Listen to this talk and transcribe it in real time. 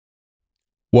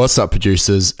What's up,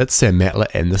 producers? It's Sam Matler,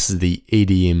 and this is the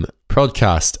EDM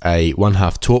Podcast, a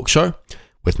one-half talk show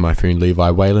with my friend Levi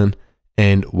Whalen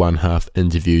and one-half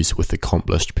interviews with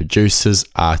accomplished producers,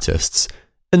 artists,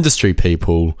 industry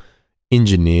people,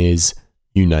 engineers,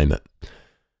 you name it.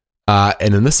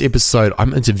 And in this episode,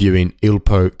 I'm interviewing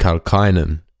Ilpo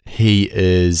Kärkkäinen. He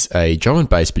is a drum and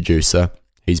bass producer.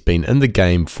 He's been in the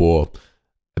game for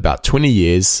about 20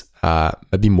 years,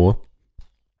 maybe more.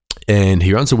 And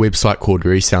he runs a website called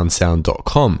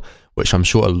resoundsound.com, which I'm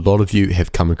sure a lot of you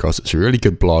have come across. It's a really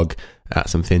good blog,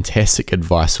 some fantastic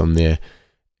advice on there.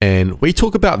 And we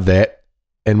talk about that,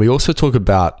 and we also talk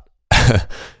about a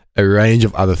range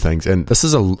of other things. And this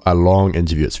is a long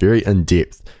interview. It's very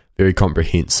in-depth, very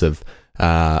comprehensive,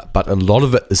 but a lot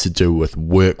of it is to do with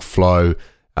workflow,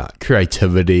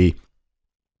 creativity,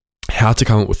 how to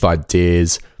come up with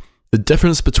ideas, the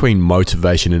difference between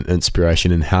motivation and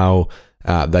inspiration, and how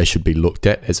they should be looked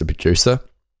at as a producer.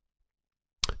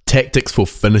 Tactics for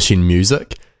finishing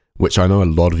music, which I know a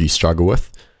lot of you struggle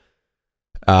with.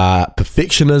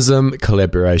 Perfectionism,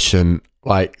 collaboration.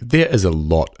 Like, there is a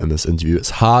lot in this interview.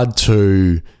 It's hard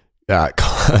to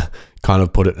kind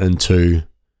of put it into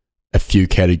a few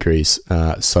categories.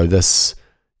 So this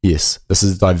is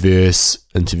a diverse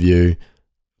interview.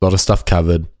 A lot of stuff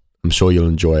covered. I'm sure you'll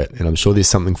enjoy it, and I'm sure there's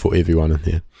something for everyone in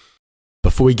there.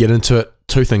 Before we get into it,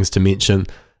 two things to mention.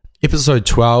 Episode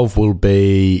 12 will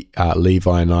be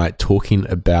Levi and I talking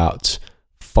about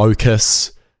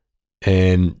focus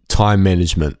and time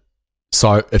management.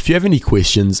 So if you have any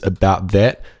questions about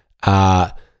that,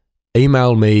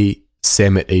 email me,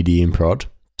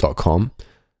 sam@edmprod.com,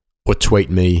 or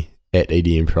tweet me at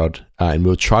edmprod, and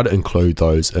we'll try to include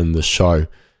those in the show.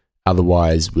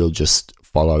 Otherwise, we'll just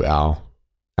follow our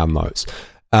notes.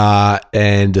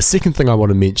 And the second thing I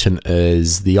want to mention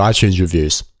is the iTunes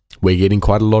reviews. We're getting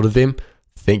quite a lot of them.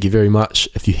 Thank you very much.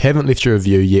 If you haven't left a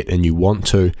review yet and you want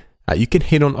to, you can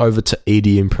head on over to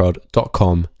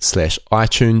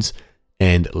edmprod.com/iTunes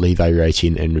and leave a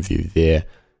rating and review there.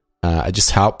 It just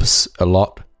helps a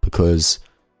lot because,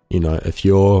 you know, if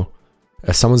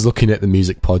someone's looking at the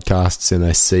music podcasts and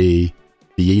they see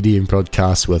the EDM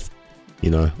podcast with,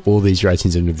 you know, all these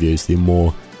ratings and reviews, they're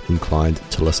more inclined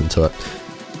to listen to it.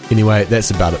 Anyway,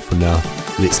 that's about it for now.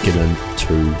 Let's get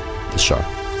into the show.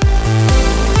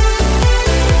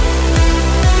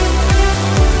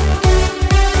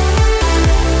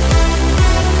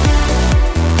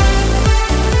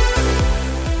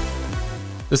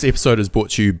 This episode is brought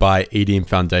to you by EDM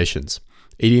Foundations.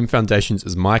 EDM Foundations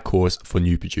is my course for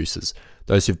new producers,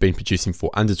 those who've been producing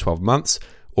for under 12 months,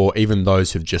 or even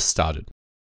those who've just started.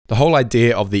 The whole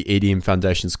idea of the EDM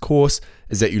Foundations course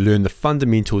is that you learn the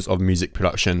fundamentals of music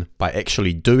production by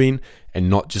actually doing and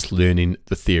not just learning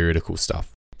the theoretical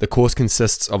stuff. The course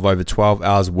consists of over 12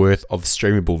 hours worth of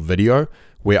streamable video,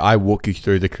 where I walk you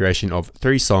through the creation of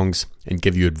 3 songs and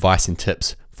give you advice and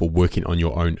tips for working on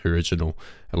your own original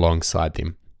alongside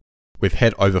them. We've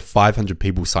had over 500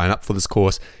 people sign up for this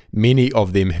course. Many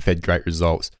of them have had great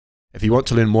results. If you want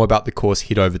to learn more about the course,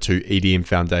 head over to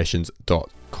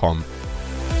edmfoundations.com.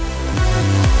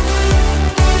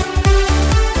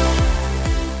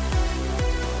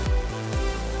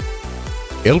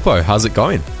 Ilpo, how's it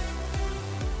going?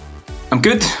 I'm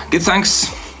good. Good, thanks.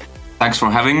 Thanks for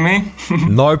having me.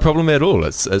 No problem at all.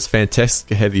 It's fantastic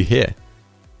to have you here.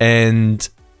 And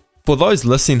for those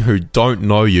listening who don't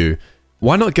know you,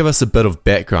 why not give us a bit of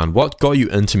background? What got you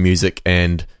into music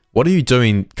and what are you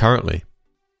doing currently?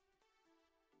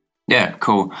 Yeah,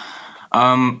 cool.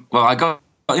 Well, I got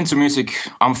into music.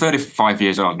 I'm 35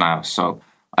 years old now, so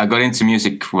I got into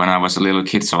music when I was a little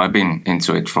kid, so I've been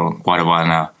into it for quite a while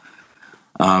now.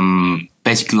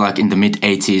 Basically, like in the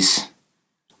mid-80s,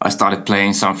 I started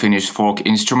playing some Finnish folk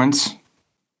instruments,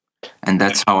 and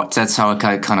that's how I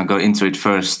kind of got into it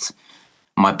first.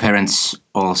 My parents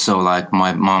also, like,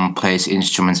 my mom plays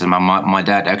instruments, and my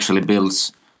dad actually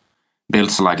builds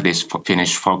like this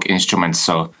Finnish folk instruments,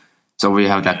 so we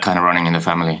have that kind of running in the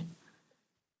family.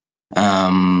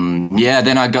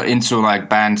 Then I got into like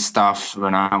band stuff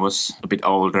when I was a bit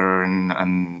older,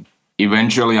 and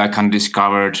eventually I kind of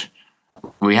discovered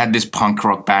we had this punk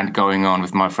rock band going on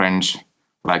with my friends,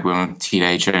 like we were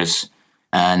teenagers,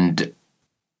 and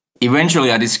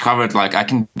eventually I discovered like I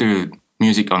can do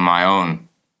music on my own.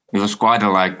 It was quite a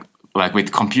like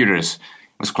with computers.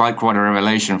 It was quite a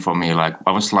revelation for me. Like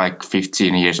I was like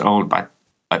 15 years old, but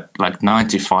like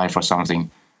 95 or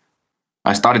something.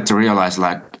 I started to realize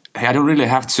like, hey, I don't really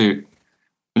have to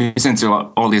listen to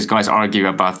all these guys argue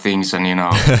about things, and you know,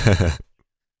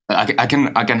 I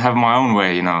can have my own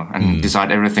way, you know, and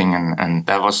decide everything, and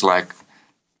that was like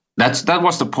that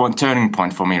was the turning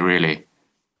point for me, really.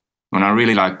 when I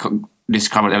really like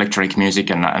discovered electronic music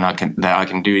and I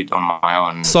can do it on my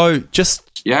own. So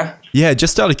just Yeah.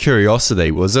 just out of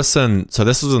curiosity, was this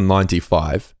this was in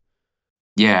 95?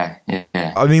 Yeah.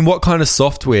 I mean, what kind of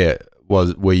software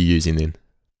were you using then?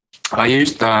 I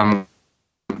used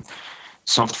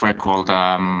software called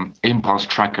Impulse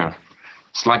Tracker.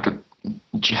 It's like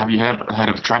have you heard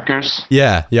of trackers?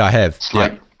 Yeah, I have. It's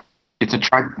like it's a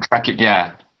tracking.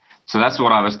 Yeah. So that's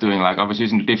what I was doing. Like I was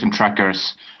using different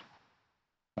trackers,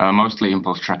 mostly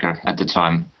Impulse Tracker at the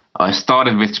time. I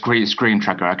started with Screen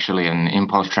Tracker actually, and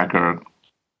Impulse Tracker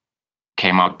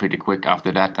came out pretty quick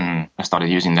after that, and I started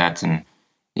using that. And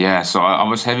yeah, so I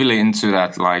was heavily into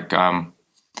that like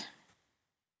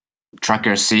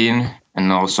tracker scene,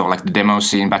 and also like the demo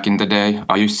scene back in the day.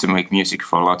 I used to make music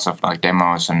for lots of like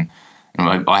demos, and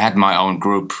I had my own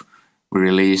group.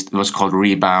 It was called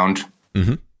Rebound.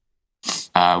 Mm-hmm.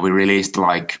 We released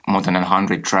like more than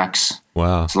 100 tracks.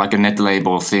 Wow. It's like a net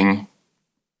label thing.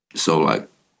 So like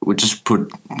we just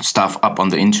put stuff up on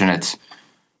the internet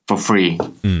for free.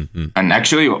 Mm-hmm. And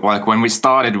actually, like when we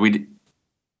started,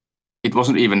 it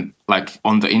wasn't even like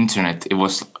on the internet. It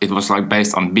was like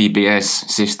based on BBS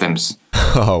systems.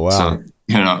 Oh wow! So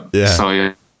yeah. So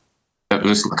it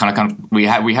was kind of we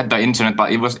had the internet,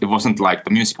 but it wasn't like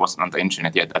the music wasn't on the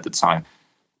internet yet at the time.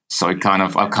 So I've kind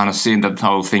of seen that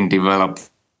whole thing develop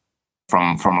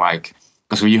from like,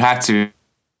 because you had to,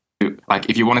 like,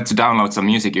 if you wanted to download some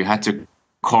music, you had to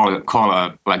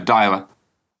dial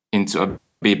into a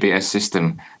BBS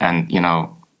system and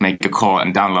make a call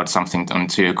and download something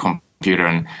onto your computer,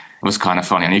 and it was kind of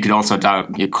funny. And you could also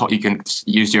you can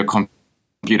use your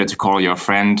computer to call your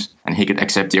friend, and he could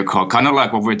accept your call, kind of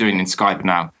like what we're doing in Skype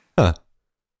now. Huh.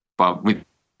 But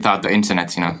without the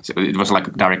internet, so it was like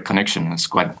a direct connection. It's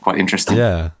quite interesting.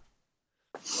 Yeah.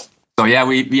 So yeah,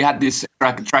 we had this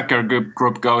tracker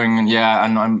group going,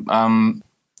 and I'm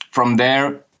from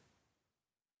there,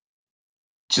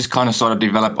 just kind of sort of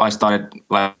developed. I started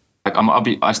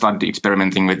I started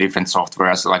experimenting with different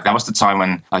softwares. Like that was the time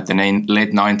when like the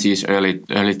late 90s, early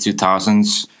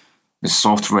 2000s, the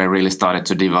software really started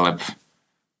to develop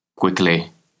quickly,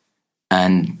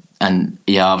 and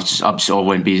yeah, I've just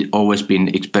always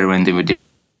been experimenting with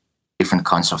different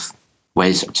kinds of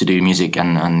ways to do music,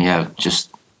 and yeah, just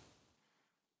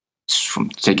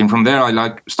taking from there,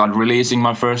 I started releasing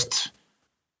my first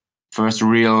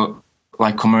real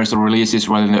like commercial releases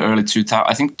were in the early 2000,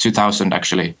 I think 2000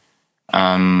 actually.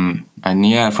 And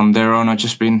yeah, from there on, I've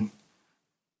just been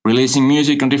releasing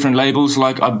music on different labels.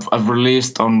 Like I've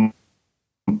released on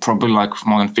probably like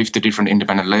more than 50 different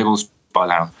independent labels by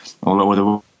now, all over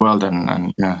the world.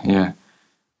 And yeah.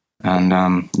 And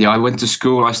I went to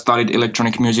school. I studied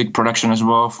electronic music production as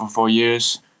well for 4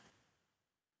 years.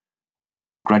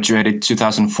 Graduated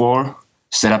 2004.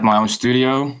 Set up my own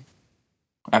studio.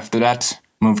 After that,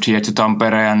 moved here to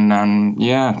Tampere, and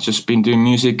yeah, just been doing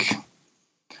music.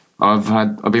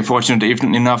 I've been fortunate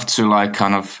enough to like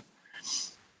kind of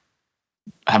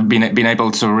have been able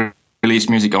to release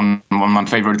music on one of my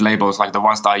favorite labels, like the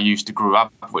ones that I used to grow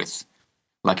up with,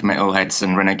 like Metalheads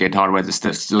and Renegade Hardware,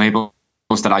 the labels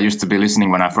that I used to be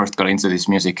listening when I first got into this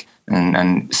music,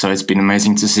 and so it's been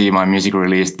amazing to see my music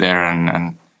released there,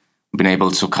 and been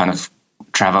able to kind of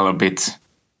travel a bit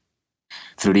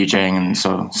through DJing, and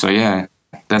so yeah,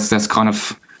 that's kind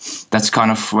of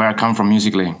where I come from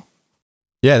musically.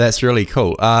 Yeah, that's really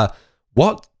cool.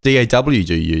 What DAW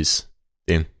do you use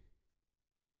then?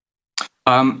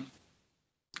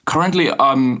 Currently,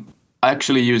 I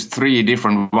actually use 3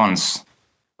 different ones.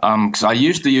 Because I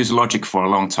used to use Logic for a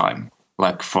long time,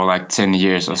 for 10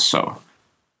 years or so,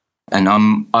 and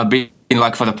I've been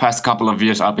like for the past couple of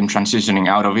years I've been transitioning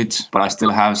out of it, but I still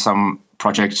have some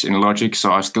projects in Logic,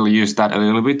 so I still use that a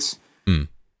little bit.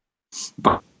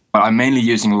 But I'm mainly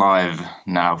using Live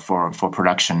now for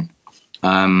production.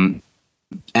 And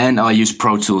I use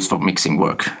Pro Tools for mixing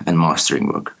work and mastering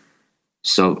work.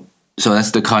 So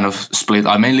that's the kind of split.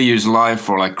 I mainly use Live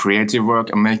for like creative work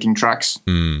and making tracks.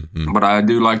 But I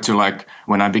do like to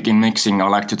when I begin mixing, I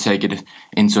like to take it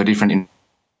into a different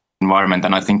environment,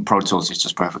 and I think Pro Tools is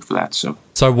just perfect for that. So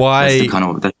why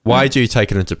do you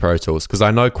take it into Pro Tools? Because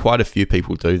I know quite a few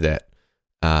people do that,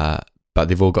 but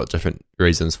they've all got different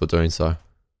reasons for doing so.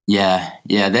 Yeah,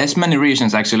 there's many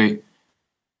reasons actually.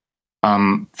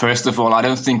 First of all, I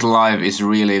don't think Live is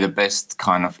really the best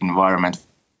kind of environment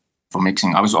for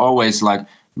mixing. I was always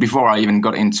before I even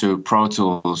got into Pro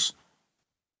Tools,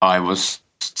 I was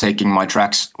taking my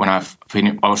tracks when I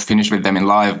was finished with them in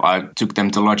Live. I took them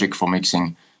to Logic for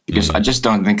mixing, because I just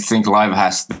don't think Live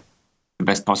has the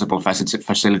best possible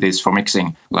facilities for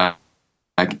mixing. Like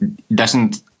it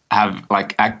doesn't have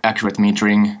accurate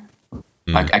metering.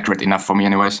 like accurate enough for me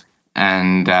anyways.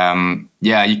 And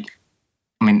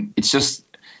it's just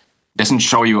doesn't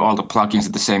show you all the plugins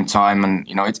at the same time, and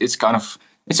it's kind of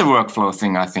it's a workflow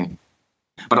thing, I think.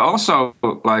 But also,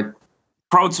 like,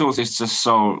 Pro Tools is just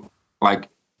so, like,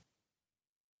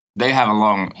 they have a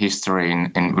long history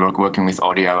in working with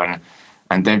audio,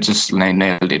 and they've just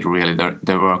nailed it really. The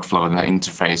workflow and the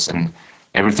interface and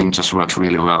everything just works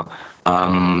really well.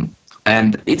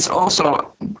 And it's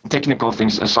also, technical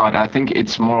things aside, I think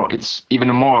it's even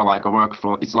more like a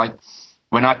workflow. It's like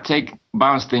when I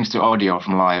bounce things to audio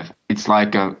from live, it's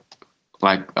like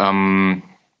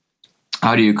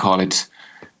how do you call it?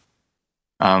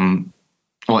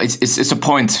 Well, it's a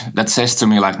point that says to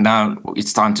me, like, now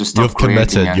it's time to stop. You've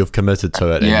committed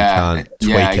to it, and you can't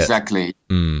tweak it. Exactly.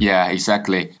 Yeah,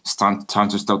 exactly. It's time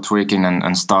to stop tweaking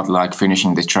and start, like,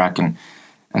 finishing this track, and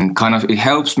kind of it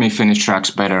helps me finish tracks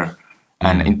better.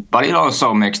 But it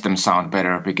also makes them sound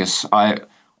better, because I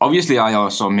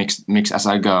also mix as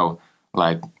I go.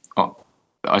 Like,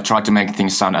 I try to make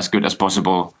things sound as good as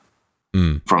possible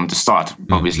from the start,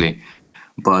 obviously.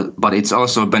 But it's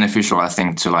also beneficial, I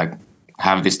think, to, like,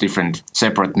 have this different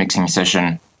separate mixing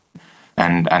session,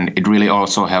 and it really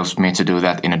also helps me to do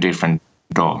that in a different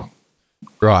DAW.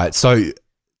 Right. So,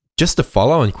 just a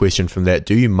follow-on question from that: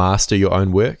 do you master your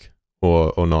own work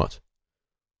or not?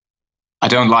 I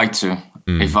don't like to.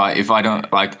 If I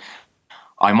don't, like,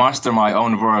 I master my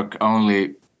own work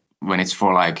only when it's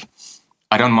for, like,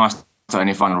 I don't master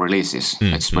any final releases.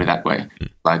 Let's put it that way.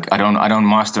 Like, I don't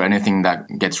master anything that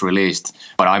gets released,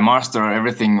 but I master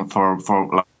everything for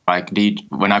like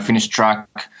when I finish track,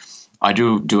 I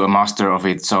do a master of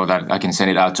it so that I can send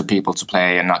it out to people to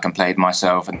play, and I can play it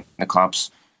myself in the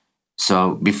clubs.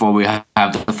 So before we have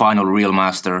the final real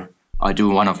master, I do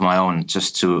one of my own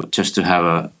just to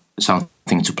have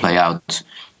something to play out.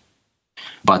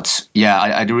 But yeah,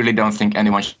 I really don't think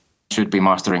anyone should be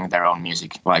mastering their own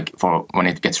music. Like, for when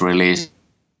it gets released,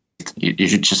 you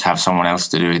should just have someone else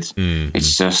to do it.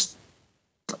 It's just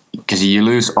because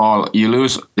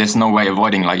there's no way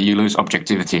avoiding, like, you lose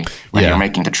objectivity when you're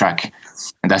making the track.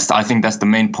 And I think that's the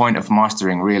main point of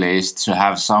mastering, really, is to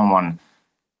have someone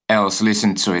else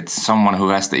listen to it, someone who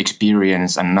has the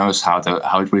experience and knows how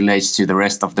it relates to the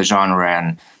rest of the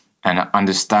genre, and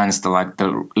understands the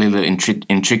little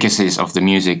intricacies of the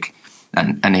music.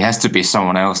 And it has to be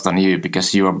someone else than you,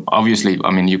 because you're obviously,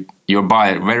 you're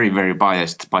very, very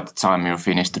biased by the time you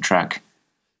finish the track.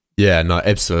 Yeah, no,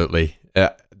 absolutely.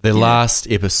 Last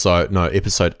episode,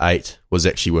 episode 8, was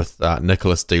actually with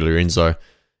Nicholas Di Lorenzo,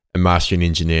 a mastering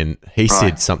engineer, and he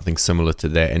said something similar to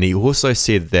that. And he also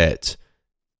said that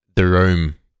the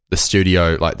room, the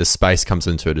studio, like, the space comes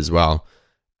into it as well.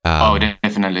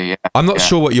 Definitely, yeah. I'm not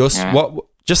sure what yours,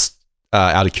 just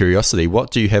out of curiosity,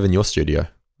 what do you have in your studio?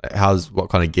 What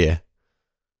kind of gear?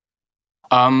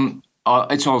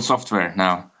 It's all software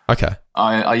now. Okay.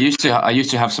 I used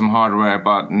to have some hardware,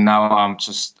 but now I'm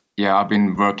just, I've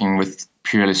been working with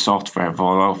purely software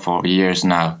for years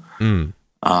now.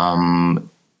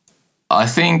 I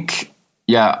think,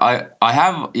 I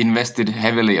have invested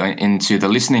heavily into the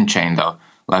listening chain, though.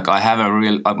 Like, I have a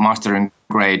real mastering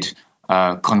grade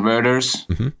converters,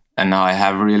 and I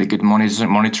have really good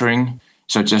monitoring.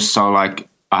 So just so, like,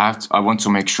 I want to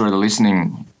make sure the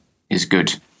listening is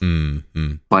good.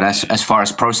 But as far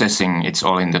as processing, it's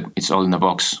all in the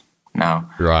box now.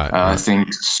 Right. I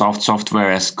think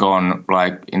software has gone,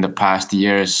 like, in the past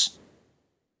years.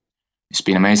 It's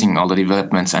been amazing, all the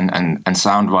developments and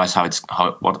sound wise,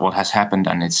 what has happened,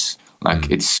 and it's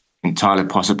like it's entirely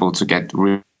possible to get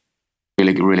really,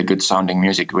 really good sounding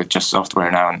music with just software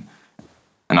now,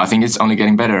 and I think it's only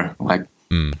getting better. Like,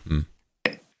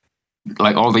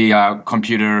 like, all the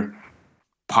computer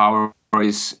power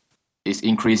is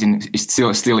increasing, is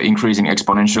still increasing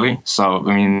exponentially. So,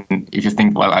 if you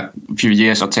think, well, a few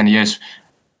years or 10 years,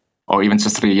 or even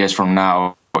just 3 years from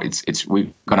now, we're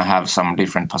gonna have some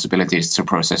different possibilities to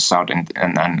process sound,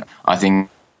 and I think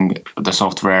the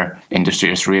software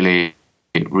industry is really,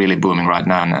 really booming right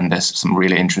now, and there's some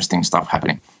really interesting stuff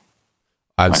happening.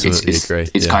 Absolutely agree.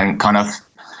 It's kind of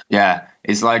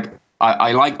it's like,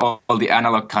 I like all the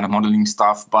analog kind of modeling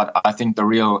stuff, but I think the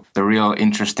real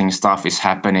interesting stuff is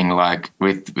happening, like,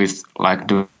 with like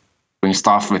doing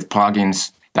stuff with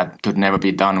plugins that could never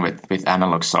be done with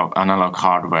analog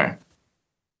hardware.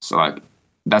 So, like,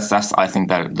 that's I think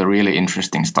that the really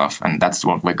interesting stuff, and that's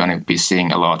what we're going to be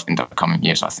seeing a lot in the coming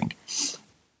years, I think.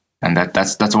 And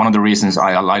that's one of the reasons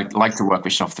I like to work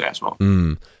with software as well.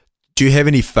 Do you have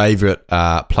any favorite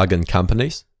plugin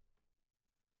companies?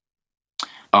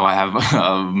 Oh, I have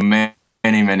many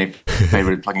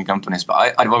favorite plugin companies,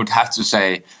 but I would have to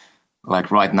say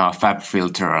like right now, Fab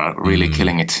Filter are really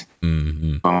killing it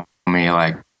for me.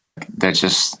 Like they're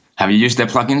just. Have you used their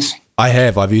plugins? I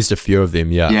have. I've used a few of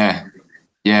them. Yeah.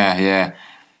 Yeah.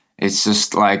 It's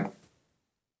just like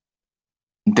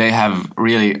they have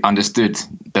really understood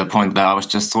the point that I was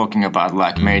just talking about,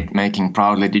 like making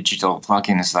proudly digital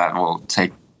plugins that will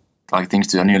take like things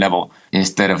to a new level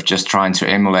instead of just trying to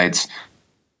emulate.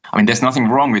 I mean, there's nothing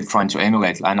wrong with trying to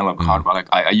emulate analog hardware. Like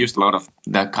I used a lot of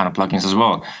that kind of plugins as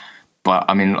well. But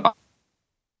I mean,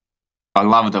 I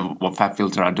love what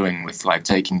FabFilter are doing with like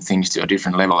taking things to a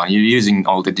different level, and you're using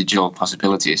all the digital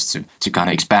possibilities to kind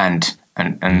of expand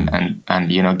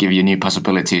and you know, give you new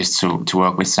possibilities to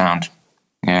work with sound.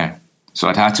 Yeah. So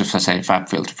I'd have to say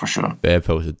FabFilter for sure.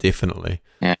 FabFilter, definitely.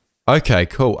 Yeah. Okay,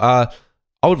 cool. I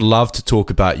would love to talk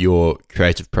about your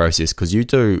creative process, because you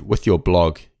do, with your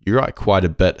blog, you write quite a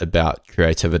bit about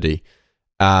creativity.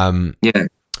 Yeah.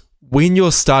 When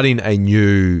you're starting a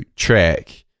new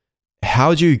track,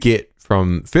 how do you get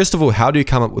from, first of all, how do you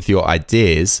come up with your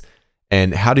ideas,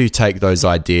 and how do you take those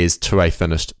ideas to a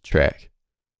finished track?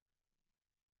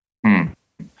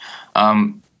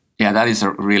 Yeah, that is a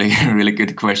really, really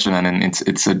good question, and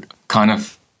it's a kind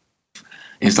of,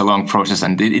 it's a long process,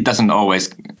 and it doesn't always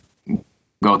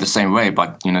go the same way.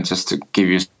 But you know, just to give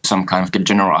you some kind of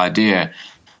general idea,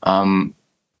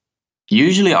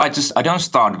 usually I don't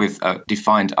start with a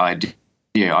defined idea.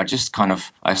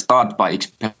 I start by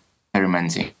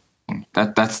experimenting.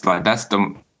 That's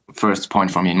the first point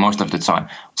for me most of the time.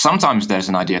 Sometimes there's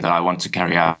an idea that I want to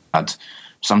carry out.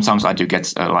 Sometimes I do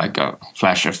get like a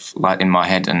flash of light in my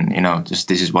head, and you know, just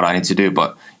this is what I need to do.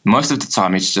 But most of the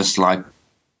time, it's just like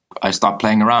I start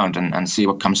playing around and see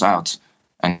what comes out,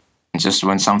 and just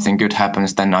when something good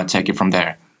happens, then I take it from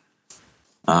there.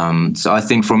 So I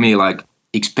think for me, like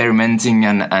experimenting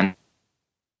and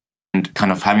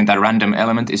kind of having that random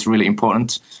element is really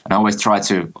important, and I always try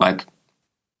to like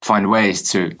find ways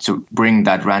to bring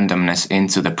that randomness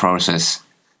into the process.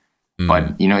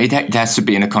 But you know, it has to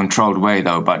be in a controlled way,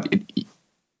 though. But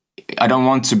I don't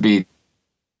want to be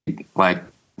like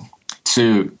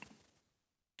too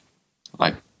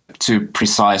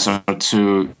precise or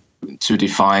too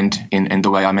defined in the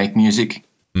way I make music.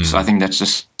 So I think that's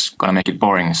just gonna make it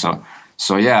boring. So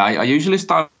yeah, I usually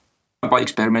start by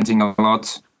experimenting a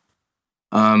lot.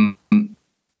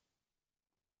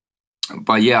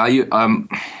 But yeah,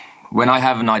 when I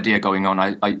have an idea going on,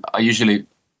 I usually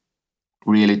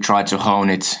really try to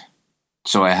hone it,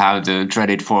 so I have the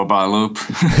dreaded 4-bar loop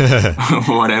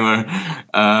or whatever,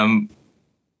 and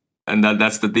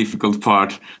that's the difficult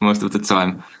part most of the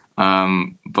time.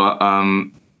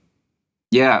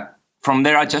 Yeah, from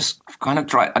there I just kind of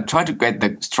try to get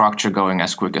the structure going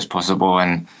as quick as possible,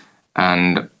 and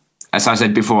as I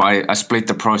said before, I split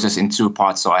the process in two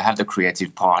parts. So I have the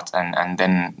creative part, and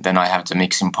then I have the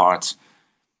mixing part,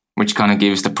 which kind of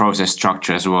gives the process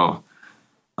structure as well.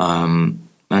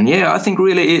 And yeah, I think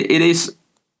really it is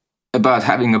about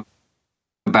having a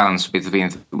balance between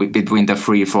the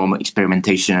free form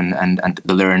experimentation and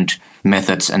the learned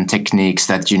methods and techniques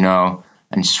that you know,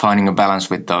 and just finding a balance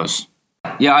with those.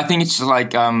 Yeah, I think it's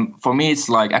like for me, it's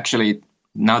like actually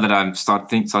now that I'm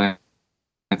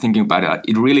thinking about it,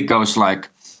 it really goes like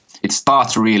it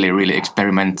starts really, really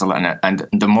experimental, and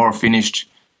the more finished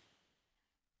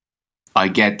I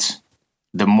get,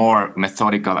 the more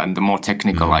methodical and the more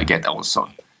technical I get also.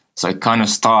 So it kind of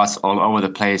starts all over the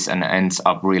place and ends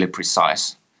up really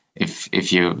precise.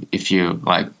 If you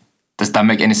like, does that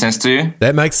make any sense to you?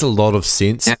 That makes a lot of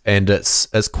sense, and it's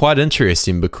quite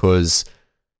interesting, because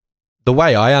the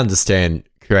way I understand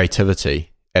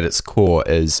creativity at its core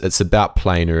is it's about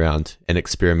playing around and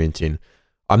experimenting.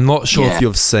 I'm not sure if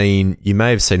you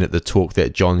may have seen at the talk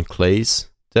that John Cleese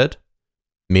did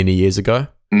many years ago.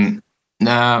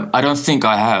 No, I don't think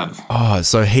I have. Oh,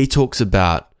 so he talks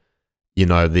about, you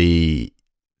know, the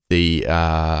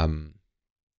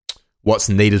what's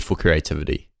needed for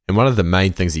creativity. And one of the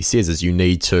main things he says is you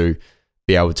need to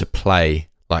be able to play,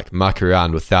 like muck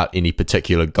around without any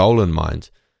particular goal in mind.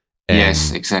 And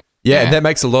yes, exactly. Yeah, and that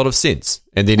makes a lot of sense.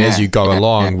 And then as you go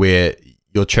along, where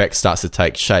your track starts to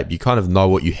take shape, you kind of know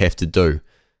what you have to do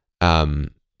to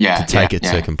take it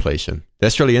to completion.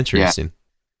 That's really interesting.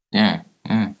 Yeah,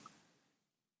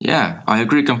 I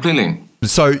agree completely.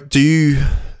 So do you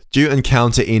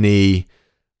encounter any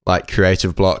like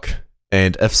creative block?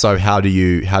 And if so, how do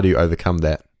you overcome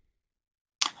that?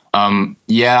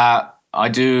 Yeah, I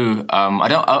do.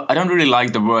 I don't really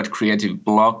like the word creative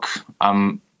block.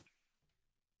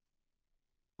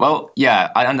 Well,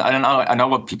 yeah, I know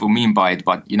what people mean by it,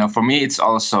 but you know, for me, it's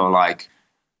also like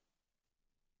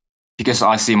because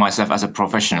I see myself as a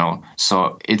professional.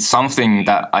 So it's something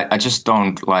that I just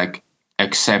don't like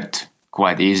accept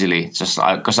quite easily. Just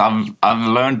because I've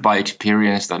learned by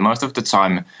experience that most of the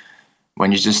time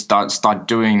when you just start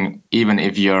doing, even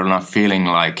if you're not feeling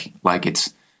like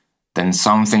it's, then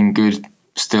something good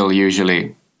still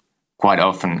usually quite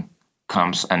often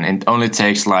comes, and it only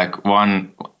takes like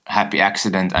one happy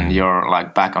accident and you're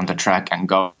like back on the track and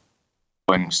going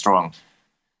strong.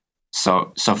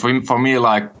 So for me,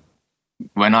 like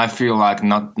when I feel like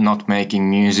not making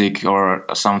music or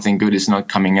something good is not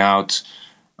coming out,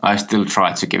 I still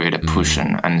try to give it a push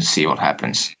and see what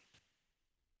happens.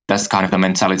 That's kind of the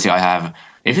mentality I have.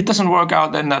 If it doesn't work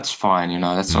out, then that's fine,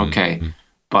 that's okay.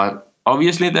 But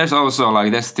obviously there's also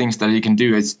like there's things that you can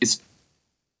do. It's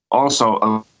also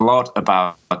a lot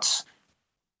about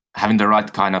having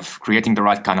creating the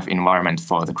right kind of environment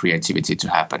for the creativity to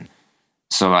happen.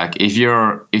 So like if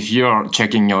you're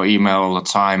checking your email all the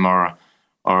time or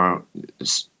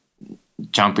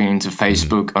jumping into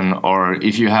Facebook or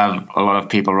if you have a lot of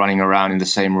people running around in the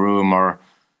same room, or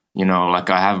like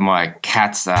I have my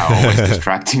cats that are always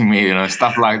distracting me,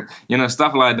 stuff like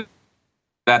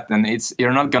that, then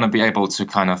you're not going to be able to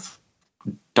kind of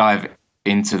dive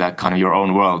into that kind of your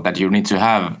own world that you need to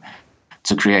have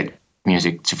to create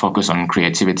music, to focus on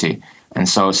creativity. And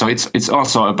so it's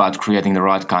also about creating the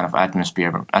right kind of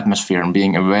atmosphere and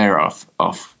being aware of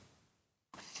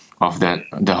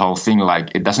the whole thing.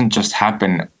 Like it doesn't just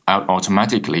happen out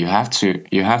automatically. You have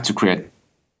to create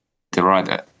the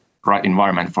right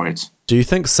environment for it. Do you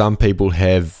think some people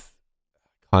have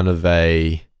kind of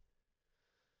the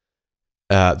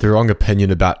wrong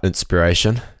opinion about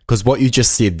inspiration? Because what you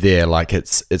just said there, like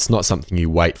it's not something you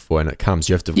wait for and it comes.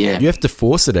 You have to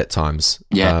force it at times.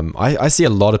 Yeah. I see a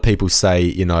lot of people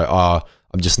say, I'm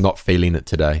just not feeling it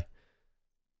today.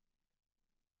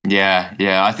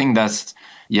 Yeah. I think that's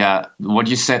what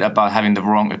you said about having the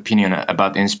wrong opinion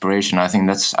about inspiration. I think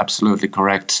that's absolutely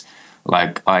correct.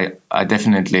 Like I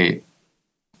definitely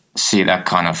see that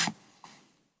kind of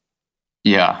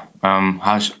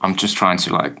I'm just trying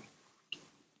to like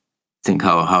think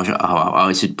how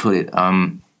I should put it.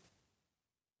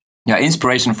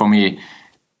 Inspiration for me,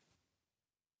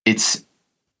 it's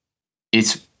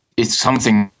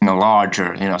something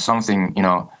larger, something,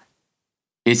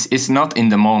 it's not in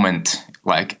the moment,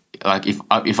 like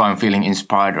if I'm feeling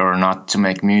inspired or not to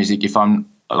make music. If I'm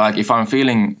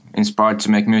feeling inspired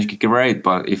to make music, great,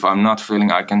 but if I'm not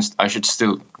feeling, I should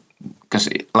still, because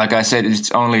like I said,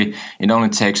 it only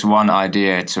takes one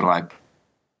idea to like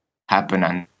happen,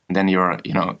 and then you're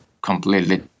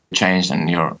completely changed and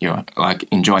you're like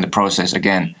enjoying the process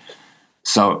again.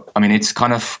 So I mean, it's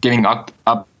kind of giving up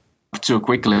too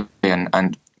quickly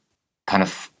and kind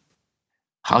of,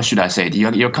 how should I say it,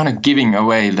 you're kind of giving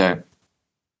away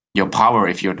your power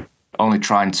if you're only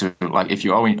trying to, like, if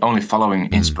you're only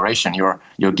following inspiration, you're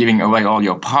giving away all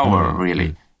your power,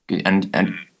 really.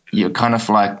 And you're kind of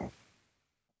like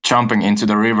jumping into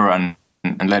the river and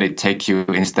let it take you,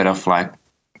 instead of like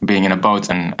being in a boat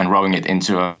and rowing it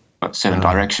into a certain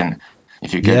direction,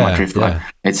 if you get my drift. Like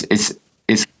it's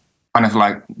kind of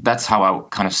like, that's how I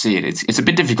kind of see it. It's a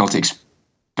bit difficult to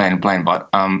explain plain, but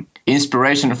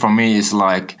inspiration for me is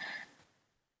like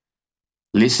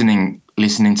listening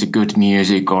to good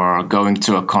music or going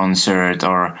to a concert,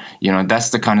 or that's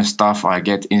the kind of stuff I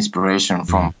get inspiration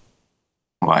from.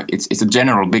 Like it's a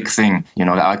general big thing,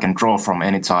 that I can draw from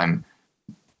anytime.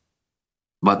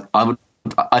 But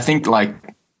I think like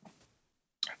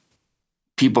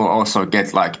people also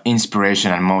get like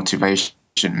inspiration and motivation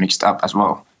mixed up as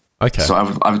well. Okay. So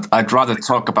I'd rather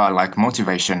talk about like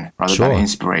motivation rather than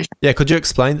inspiration. Yeah, could you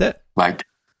explain that? Like,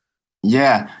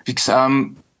 because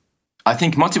I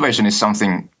think motivation is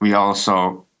something we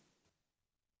also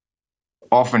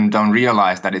often don't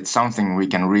realize that it's something we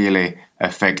can really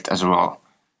affect as well.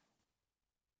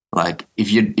 Like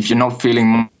if you're not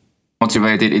feeling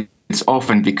motivated, it's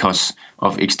often because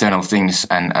of external things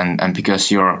and because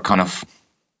you're kind of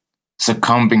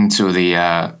succumbing to the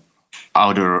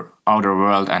outer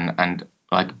world and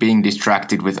like being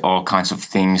distracted with all kinds of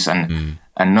things and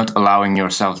not allowing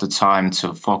yourself the time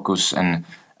to focus and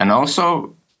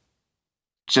also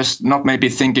just not maybe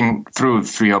thinking through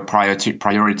your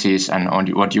priorities and on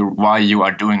why you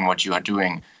are doing what you are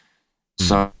doing.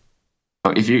 So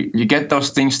if you get those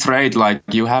things straight, like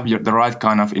you have the right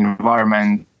kind of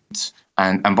environment,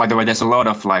 and by the way, there's a lot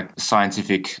of like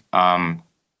scientific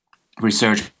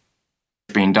research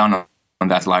being done on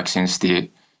that, like since the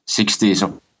 60s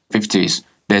or 50s.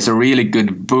 There's a really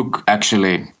good book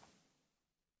actually.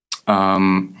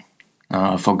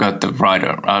 I forgot the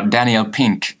writer, Daniel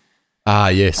Pink.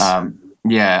 Yes.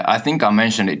 Yeah, I think I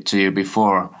mentioned it to you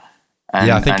before. And,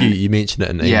 yeah, I think you mentioned it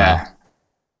in email.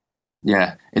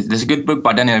 Yeah. There's a good book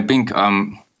by Daniel Pink.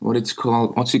 What it's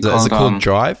called? What's it called? Is it called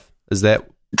Drive? Is that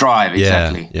Drive?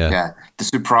 Exactly. Yeah. The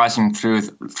surprising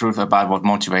truth about what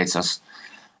motivates us,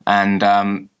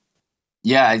 and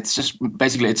it's just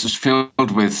basically it's just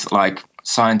filled with like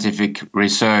scientific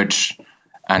research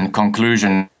and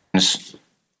conclusions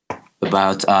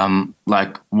about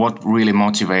like what really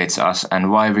motivates us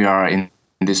and why we are in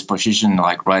this position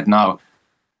like right now.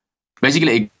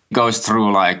 Basically, it goes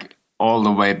through like all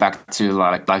the way back to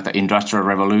like the Industrial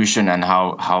Revolution and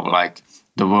how like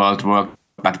the world worked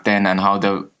back then, and how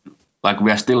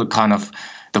we are still kind of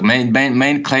the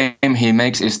main claim he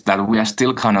makes is that we are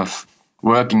still kind of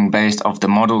working based off the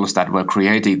models that were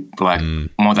created like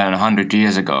more than 100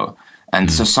 years ago.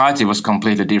 And society was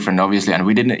completely different, obviously, and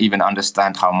we didn't even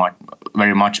understand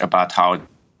very much about how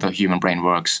the human brain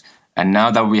works. And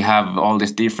now that we have all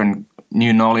this different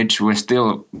new knowledge, we're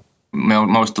still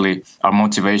mostly our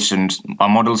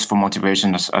models for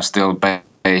motivation are still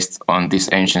based on this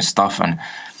ancient stuff.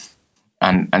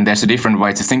 And there's a different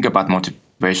way to think about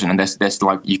motivation, and there's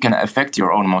like you can affect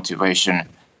your own motivation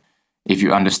if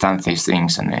you understand these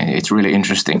things, and it's really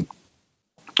interesting.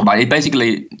 But it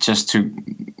basically, just to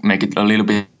make it a little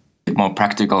bit more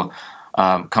practical,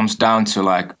 comes down to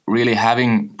like really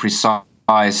having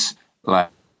precise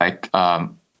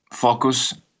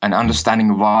focus and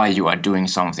understanding why you are doing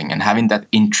something, and having that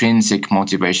intrinsic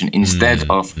motivation instead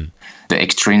of the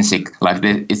extrinsic. Like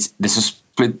there's a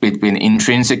split between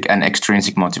intrinsic and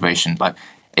extrinsic motivation. Like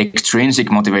extrinsic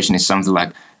motivation is something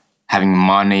like having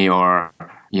money, or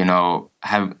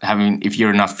having if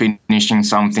you're not finishing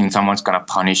something, someone's gonna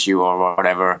punish you or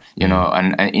whatever,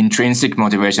 and intrinsic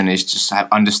motivation is just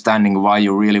understanding why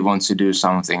you really want to do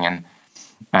something,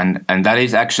 and that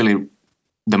is actually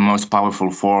the most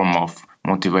powerful form of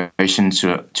motivation,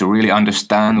 to really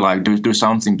understand, like do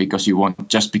something because you want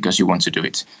to do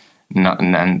it.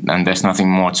 And there's nothing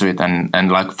more to it.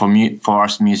 And like for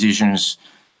us musicians,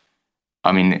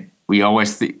 I mean, we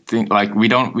always think like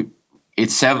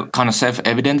it's kind of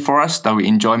self-evident for us that we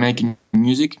enjoy making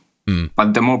music.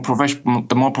 But the more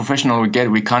professional we get,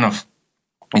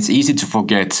 it's easy to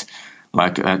forget.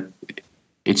 Like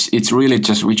it's really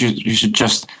just you should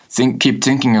just keep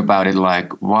thinking about it.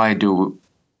 Like, why do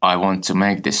I want to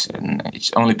make this? And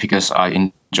it's only because I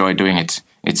enjoy doing it.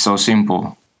 It's so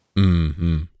simple.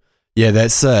 Mm-hmm. Yeah,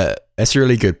 that's a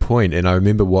really good point. And I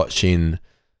remember watching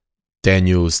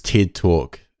Daniel's TED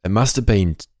talk. It must have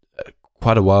been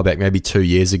quite a while back, maybe 2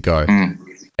 years ago.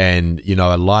 And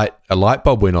a light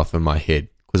bulb went off in my head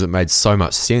because it made so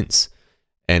much sense.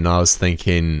 And I was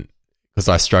thinking, because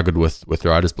I struggled with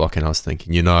writer's block, and I was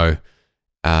thinking, I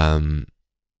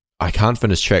can't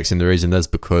finish tracks, and the reason is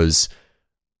because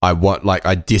I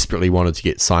desperately wanted to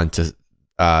get signed to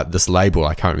this label.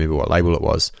 I can't remember what label it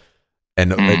was.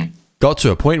 And it got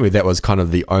to a point where that was kind of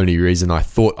the only reason I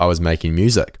thought I was making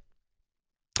music.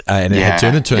 And it had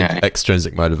turned into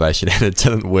extrinsic motivation, and it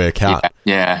didn't work out.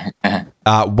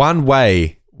 One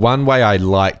way I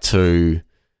like to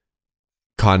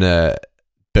kind of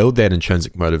build that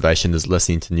intrinsic motivation is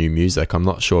listening to new music. I'm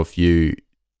not sure if you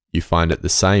find it the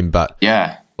same, but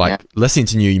listening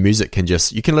to new music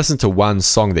you can listen to one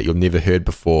song that you've never heard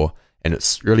before, and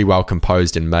it's really well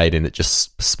composed and made, and it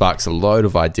just sparks a load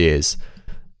of ideas.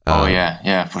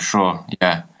 For sure.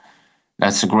 Yeah,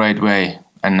 that's a great way.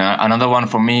 And another one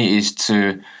for me is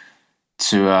to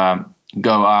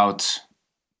go out,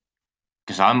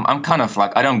 because I'm kind of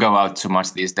like, I don't go out too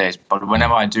much these days, but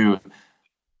whenever I do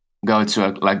go to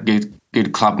a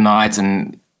good club nights,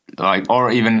 and like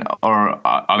I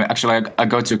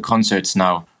go to concerts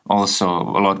now also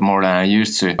a lot more than I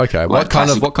used to. Okay, what kind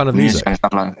of music? And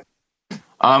stuff like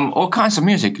all kinds of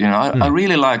music. I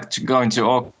really like to go into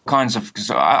all kinds of,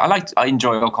 because I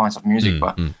enjoy all kinds of music,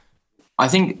 but I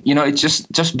think it's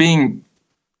just being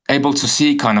able to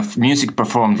see kind of music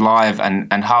performed live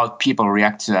and how people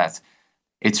react to that.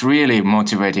 It's really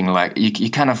motivating. Like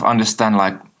you kind of understand,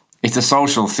 like it's a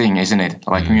social thing, isn't it?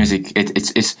 Like music,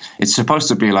 it's supposed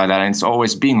to be like that, and it's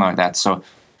always been like that. So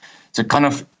kind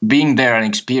of being there and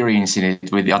experiencing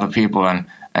it with the other people and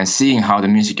seeing how the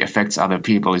music affects other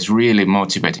people is really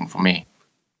motivating for me.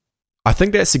 I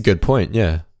think that's a good point.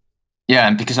 Yeah. Yeah,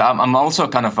 and because I'm also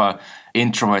kind of a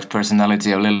introvert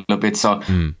personality a little bit, so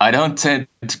I don't tend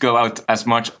to go out as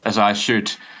much as I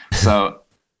should. So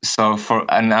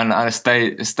I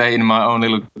stay in my own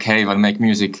little cave and make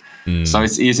music. So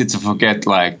it's easy to forget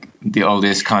like all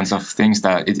these kinds of things,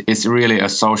 that it's really a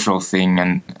social thing,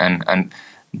 and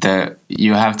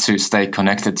you have to stay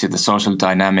connected to the social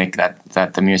dynamic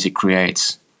that the music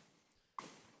creates.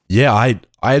 Yeah, I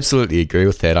absolutely agree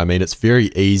with that. I mean, it's very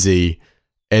easy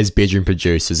as bedroom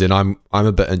producers, and I'm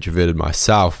a bit introverted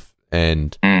myself,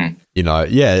 and you know,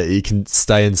 yeah, you can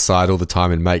stay inside all the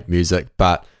time and make music,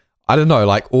 but I don't know,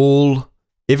 like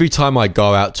every time I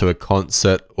go out to a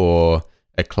concert or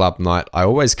a club night, I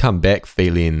always come back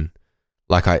feeling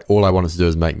like all I wanted to do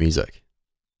is make music.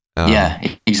 Yeah,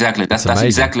 exactly. That's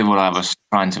exactly what I was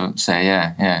trying to say.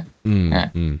 Yeah.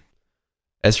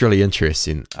 That's really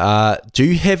interesting. Do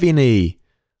you have any?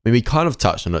 I mean, we kind of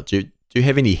touched on it. Do you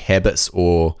have any habits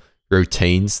or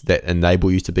routines that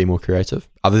enable you to be more creative,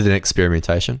 other than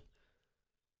experimentation?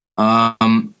 Yeah,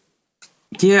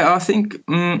 I think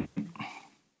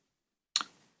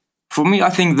for me, I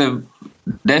think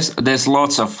there's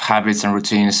lots of habits and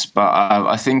routines, but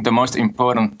I think the most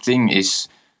important thing is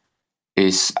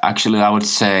actually, I would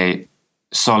say,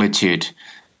 solitude.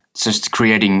 Just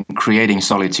creating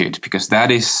solitude, because that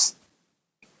is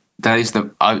the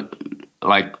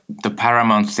like the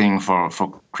paramount thing for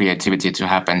creativity to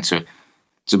happen, to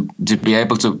be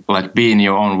able to like be in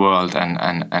your own world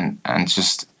and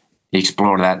just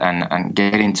explore that and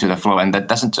get into the flow. And that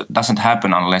doesn't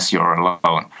happen unless you're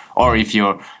alone, or if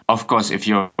you're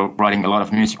writing a lot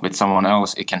of music with someone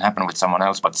else, it can happen with someone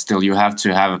else, but still you have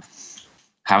to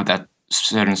have that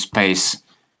certain space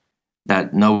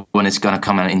that no one is going to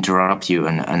come and interrupt you,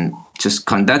 and just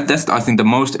that's I think the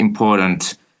most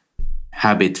important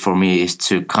habit for me, is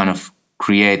to kind of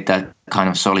create that kind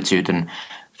of solitude. And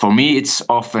for me, it's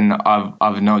often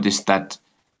I've noticed that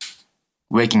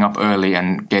waking up early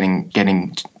and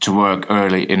getting to work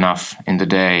early enough in the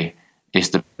day is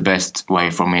the best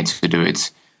way for me to do it.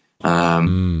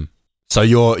 So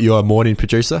you're a morning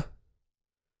producer?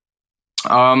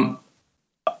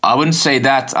 I wouldn't say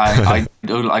that. I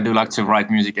do like to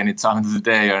write music any time of the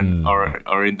day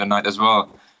or in the night as well.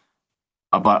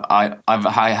 But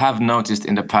I have noticed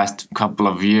in the past couple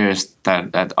of years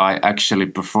that I actually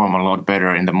perform a lot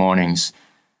better in the mornings.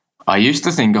 I used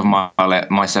to think of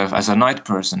myself as a night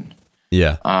person.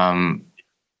 Yeah.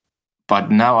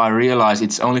 But now I realize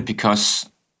it's only because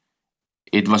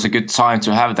it was a good time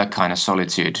to have that kind of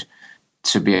solitude,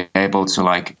 to be able to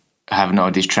like have no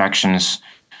distractions.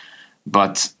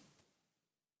 But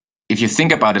if you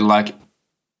think about it, like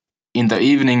in the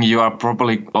evening, you are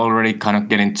probably already kind of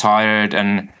getting tired,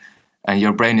 and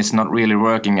your brain is not really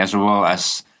working as well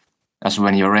as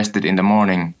when you're rested in the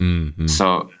morning. Mm-hmm.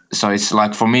 So it's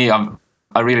like, for me,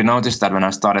 I really noticed that when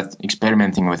I started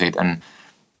experimenting with it and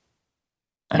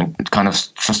kind of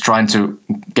just trying to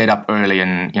get up early.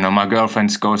 And my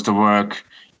girlfriend goes to work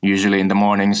usually in the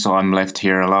morning, so I'm left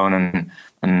here alone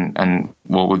and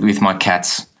well, with my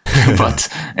cats. But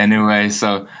anyway,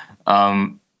 so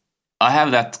I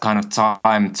have that kind of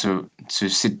time to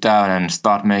sit down and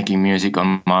start making music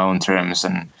on my own terms,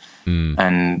 and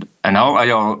I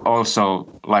also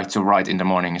like to write in the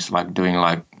mornings, like doing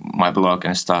like my blog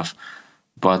and stuff.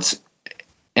 But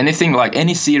anything like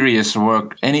any serious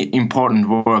work, any important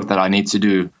work that I need to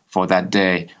do for that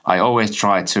day, I always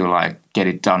try to like get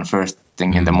it done first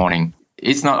thing in the morning.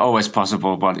 It's not always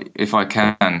possible, but if I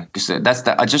can, because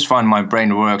I just find my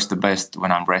brain works the best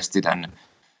when I'm rested, and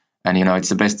it's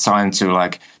the best time to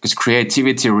like, because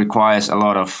creativity requires a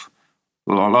lot of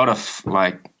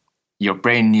like, your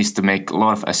brain needs to make a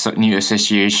lot of new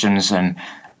associations and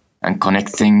connect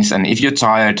things. And if you're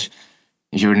tired,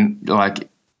 you're like,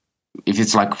 if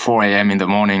it's like 4 a.m. in the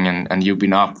morning and you've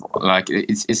been up, like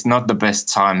it's not the best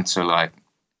time to like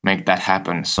make that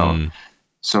happen. So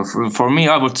for me,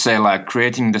 I would say like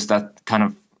creating that kind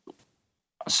of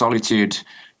solitude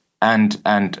and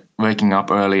waking up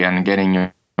early and getting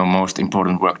your most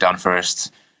important work done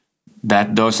first,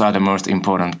 those are the most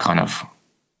important kind of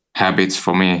habits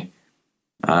for me.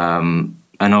 And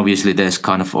obviously there's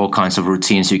kind of all kinds of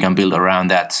routines you can build around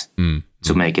that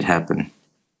to make it happen.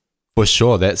 For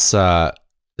sure. That's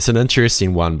it's an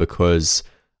interesting one, because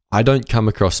I don't come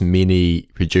across many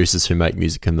producers who make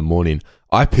music in the morning.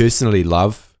 I personally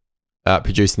love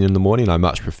producing in the morning. I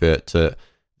much prefer it to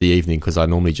the evening, because I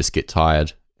normally just get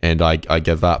tired and I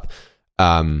give up.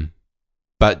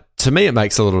 But to me, it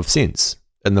makes a lot of sense.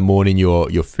 In the morning,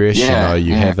 you're fresh.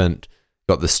 You haven't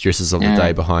got the stresses of the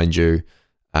day behind you.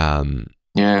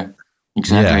 Yeah,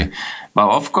 exactly. But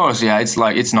of course, it's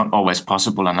like it's not always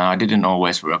possible, and I didn't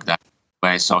always work that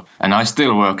way. So, and I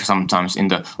still work sometimes in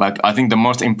the like. I think the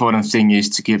most important thing is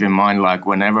to keep in mind, like,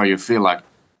 whenever you feel like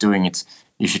doing it,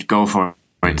 you should go for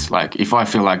it. Like, if I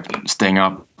feel like staying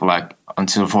up like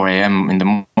until 4 a.m. in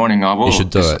the morning, I will. You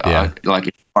should do it.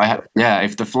 Yeah.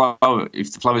 If the flow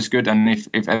is good, and if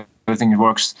everything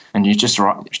works, and you just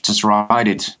ride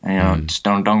it, and just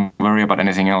don't worry about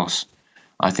anything else.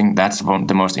 I think that's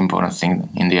the most important thing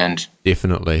in the end.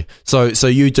 Definitely. So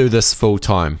you do this full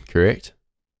time, correct?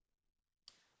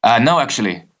 No,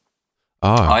 actually. Oh.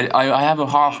 I have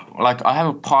I have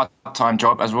a part-time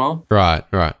job as well. Right.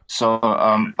 So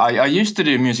I used to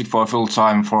do music for full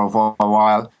time for a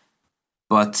while,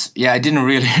 but yeah, I didn't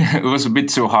really. It was a bit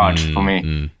too hard for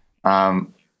me.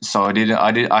 So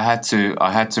I had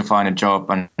to find a job,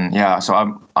 and yeah. So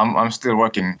I'm still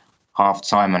working half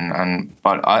time,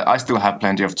 but I still have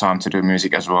plenty of time to do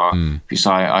music as well, because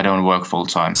I don't work full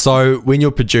time. So when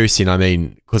you're producing, I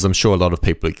mean, because I'm sure a lot of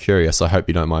people are curious, I hope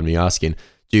you don't mind me asking.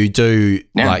 Do you do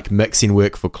like mixing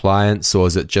work for clients, or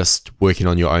is it just working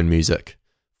on your own music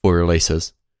for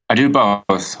releases? I do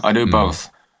both. Both.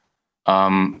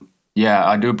 Yeah,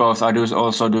 I do both. I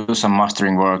also do some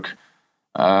mastering work.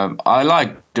 I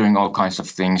like doing all kinds of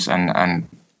things, and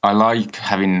I like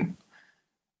having,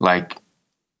 like,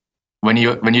 when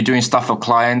you're doing stuff for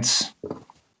clients,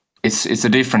 it's a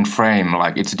different frame.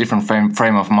 Like, it's a different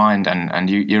frame of mind, and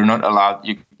you're not allowed.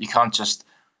 You can't just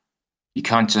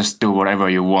do whatever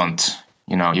you want.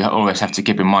 You know, you always have to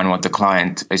keep in mind what the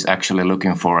client is actually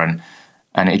looking for, and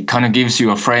it kind of gives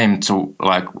you a frame to,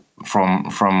 like,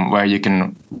 from where you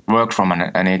can work from,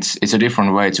 and it's a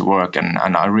different way to work, and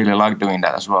I really like doing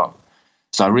that as well.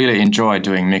 So I really enjoy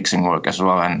doing mixing work as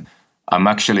well, and I'm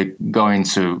actually going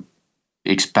to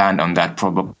expand on that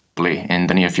probably in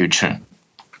the near future.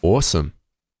 Awesome.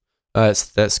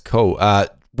 That's cool.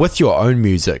 With your own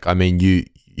music, I mean, you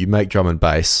make drum and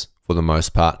bass for the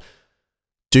most part.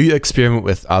 Do you experiment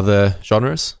with other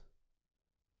genres?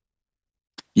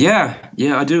 Yeah,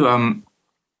 I do.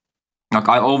 Like,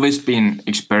 I've always been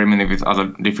experimenting with other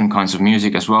different kinds of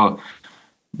music as well,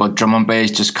 but drum and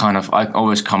bass just kind of, I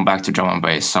always come back to drum and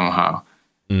bass somehow.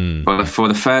 But for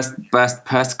the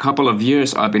past couple of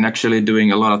years, I've been actually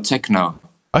doing a lot of techno.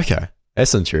 Okay,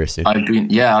 that's interesting.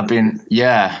 I've been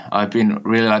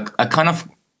really, like, I kind of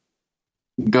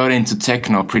got into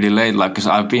techno pretty late, like, because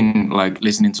I've been, like,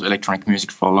 listening to electronic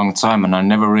music for a long time, and I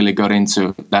never really got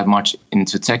into that much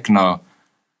into techno.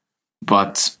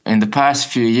 But in the past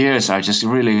few years, I just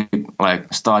really,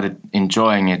 like, started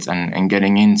enjoying it and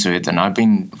getting into it, and I've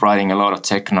been writing a lot of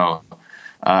techno.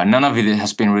 None of it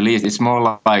has been released. It's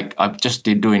more like I've just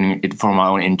been doing it for my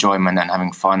own enjoyment and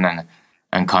having fun,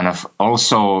 and kind of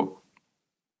also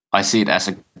I see it as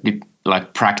a good,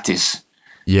 like, practice.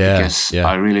 Yeah, because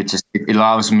I really it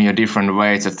allows me a different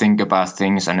way to think about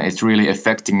things, and it's really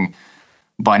affecting.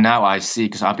 By now I see,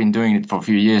 because I've been doing it for a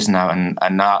few years now, and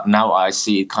now I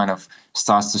see it kind of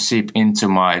starts to seep into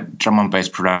my drum and bass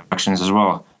productions as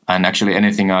well, and actually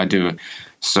anything I do.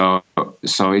 So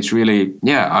it's really,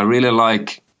 I really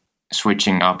like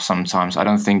switching up sometimes. I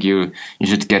don't think you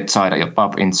should get tied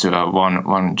up into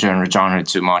one genre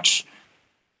too much.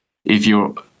 If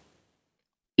you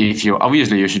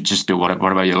obviously you should just do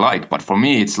whatever you like, but for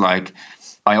me it's like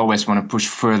I always want to push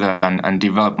further and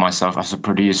develop myself as a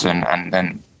producer, and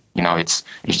then, you know, it's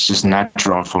just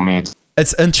natural for me.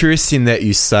 It's interesting that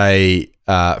you say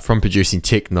from producing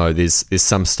techno, there's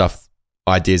some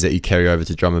ideas that you carry over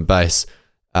to drum and bass.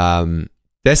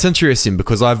 That's interesting,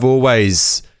 because I've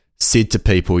always said to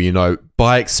people, you know,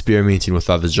 by experimenting with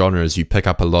other genres, you pick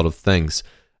up a lot of things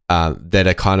that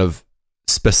are kind of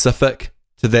specific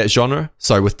to that genre.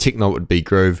 So with techno it would be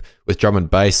groove. With drum and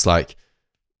bass, like,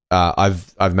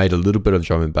 I've made a little bit of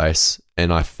drum and bass,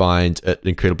 and I find it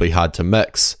incredibly hard to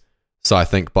mix. So I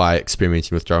think by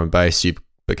experimenting with drum and bass, you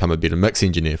become a better mix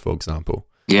engineer, for example.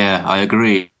 Yeah, I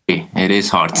agree. It is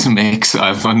hard to mix.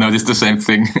 I've noticed the same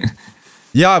thing.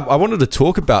 Yeah, I wanted to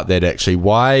talk about that actually.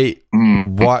 Why?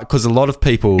 Because a lot of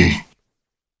people,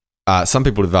 some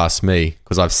people have asked me,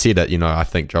 because I've said it, you know, I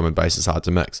think drum and bass is hard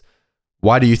to mix.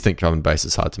 Why do you think drum and bass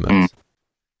is hard to mix?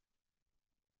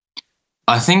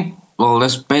 I think, well,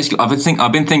 that's basically,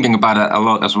 I've been thinking about it a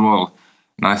lot as well.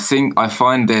 And I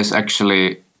find there's at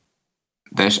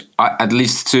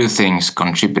least two things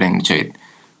contributing to it.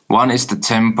 One is the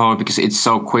tempo, because it's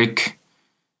so quick.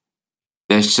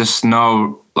 There's just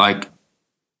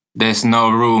there's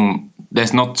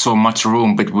not so much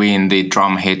room between the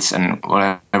drum hits and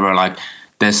whatever. Like,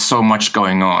 there's so much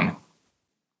going on.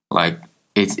 Like,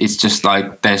 it's just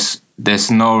like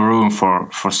there's no room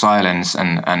for silence,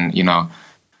 and you know,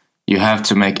 you have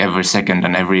to make every second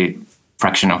and every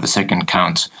fraction of a second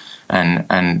count,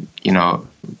 and you know,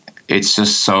 it's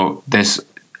just so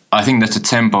I think that the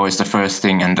tempo is the first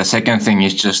thing, and the second thing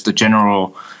is just the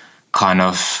general kind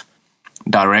of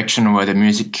direction where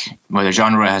the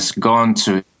genre has gone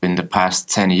to in the past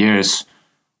 10 years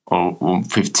or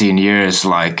 15 years.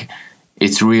 Like,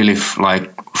 it's really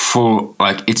like full,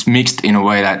 like, it's mixed in a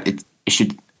way that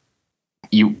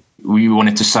you we want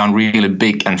it to sound really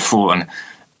big and full, and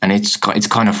it's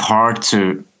kind of hard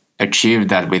to achieve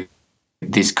that with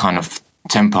this kind of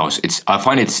tempos. I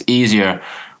find it's easier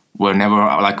whenever,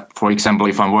 like for example,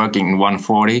 if I'm working in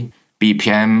 140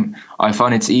 BPM, I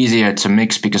find it's easier to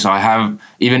mix because I have,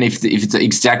 even if it's the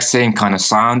exact same kind of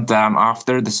sound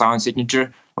after the sound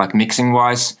signature, like mixing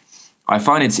wise, I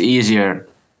find it's easier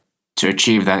to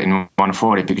achieve that in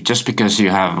 140 because you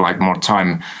have like more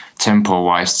time tempo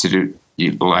wise to do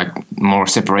like more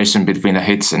separation between the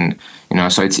hits, and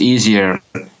so it's easier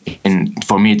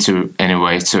for me to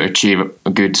achieve a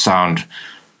good sound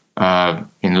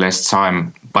in less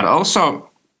time. But also,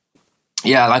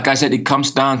 yeah, like I said, it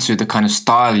comes down to the kind of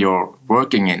style you're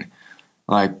working in.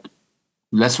 Like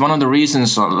that's one of the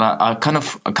reasons that I kind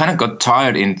of got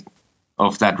tired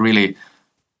of that really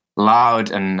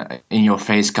loud and in your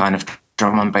face kind of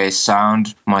drum and bass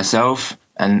sound myself,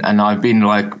 and I've been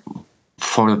like,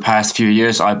 for the past few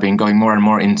years I've been going more and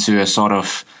more into a sort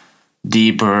of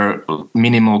deeper,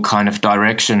 minimal kind of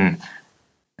direction,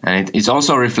 and it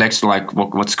also reflects like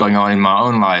what's going on in my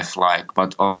own life, like,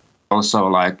 but also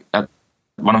like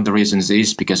one of the reasons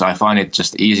is because I find it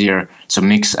just easier to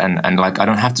mix, and like I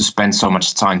don't have to spend so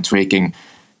much time tweaking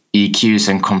EQs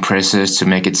and compressors to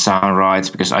make it sound right,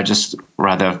 because I just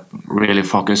rather really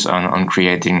focus on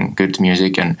creating good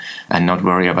music and not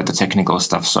worry about the technical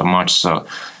stuff so much. So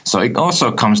it also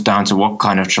comes down to what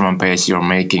kind of drum and bass you're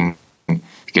making,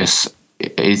 because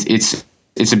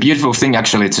it's a beautiful thing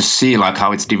actually to see like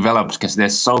how it's developed, because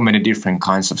there's so many different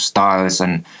kinds of styles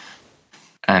and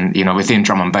within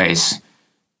drum and bass.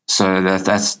 So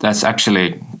that's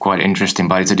actually quite interesting,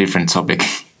 but it's a different topic.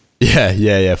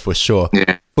 Yeah, for sure.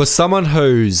 Yeah. For someone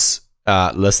who's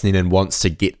listening and wants to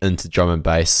get into drum and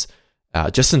bass,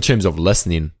 just in terms of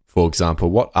listening, for example,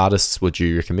 what artists would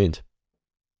you recommend?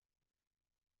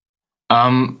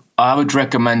 I would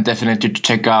recommend definitely to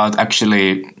check out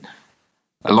actually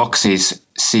Loxy's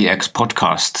CX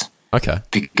podcast. Okay.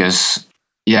 Because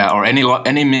or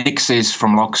any mixes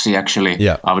from Loxy actually.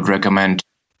 Yeah. I would recommend,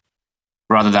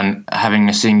 rather than having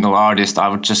a single artist, I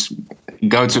would just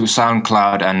go to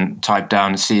SoundCloud and type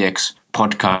down CX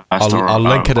podcast. I'll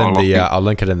link it in I'll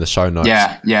link it in the show notes.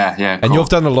 Yeah. And cool. you've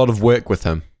done a lot of work with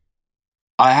him.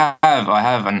 I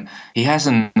have, and he has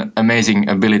an amazing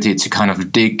ability to kind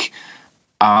of dig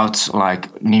out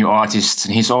like new artists.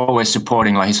 He's always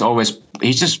supporting, like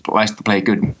he just likes to play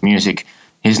good music.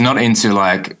 He's not into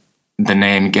like the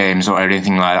name games or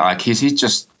anything like that. Like he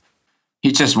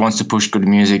just wants to push good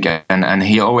music, and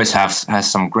he always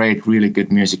has some great, really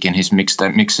good music in his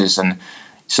mixes. And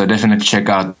so definitely check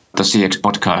out the CX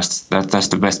podcast. That's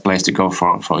the best place to go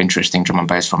for interesting drum and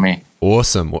bass for me.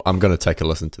 Awesome. Well, I'm going to take a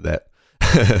listen to that.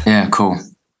 Yeah, cool.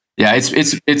 Yeah,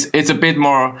 it's a bit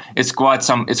more. It's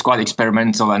quite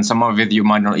experimental, and some of it you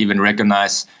might not even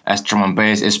recognize as drum and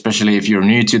bass, especially if you're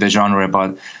new to the genre.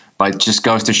 But it just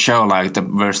goes to show like the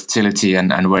versatility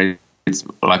and where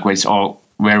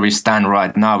where we stand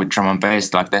right now with drum and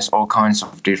bass. Like there's all kinds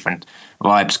of different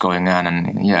vibes going on,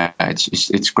 and yeah,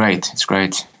 it's great. It's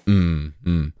great.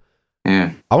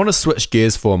 Yeah. I want to switch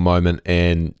gears for a moment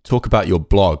and talk about your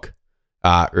blog,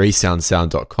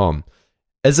 resoundsound.com.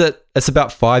 It's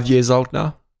about 5 years old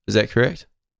now? Is that correct?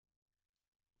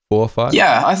 4 or 5?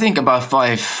 Yeah, I think about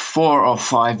 4 or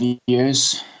 5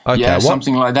 years. Okay, yeah,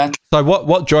 something like that. So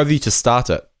what drove you to start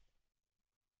it?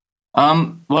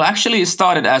 Well, actually, it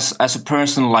started as a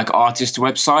personal like artist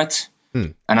website,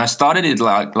 and I started it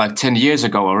like 10 years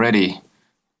ago already.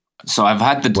 So I've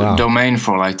had the domain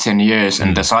for like 10 years,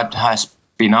 and the site has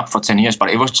been up for 10 years. But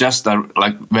it was just a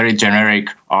like very generic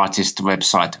artist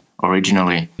website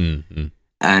originally,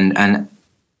 and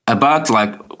about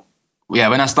like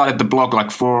when I started the blog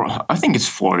like I think it's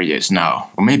 4 years now,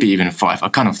 or maybe even 5. I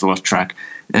kind of lost track.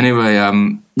 Anyway,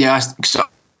 so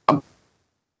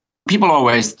people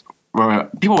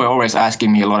were always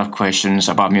asking me a lot of questions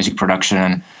about music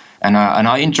production, and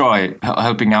I enjoy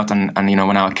helping out, and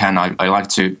when I can, I like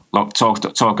to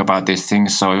talk about these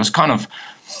things. So it was kind of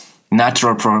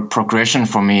natural progression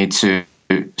for me to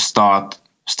start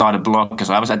a blog, because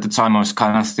I was at the time I was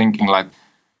kind of thinking like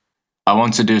I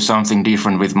want to do something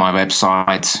different with my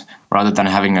website rather than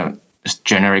having a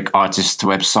generic artist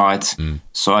website.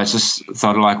 So I just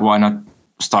thought like, why not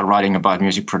start writing about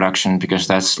music production, because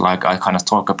that's like I kind of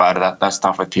talk about that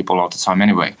stuff with people all the time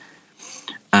anyway.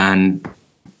 And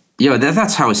yeah,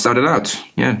 that's how it started out.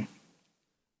 Yeah.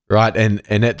 Right, and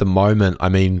at the moment, I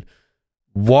mean,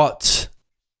 what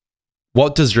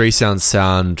does Resound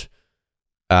Sound?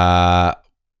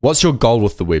 What's your goal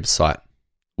with the website?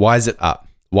 Why is it up?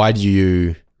 Why do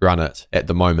you run it at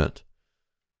the moment?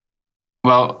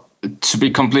 Well, to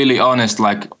be completely honest,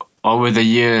 like over the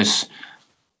years,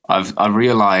 I've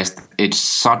realized it's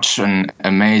such an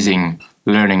amazing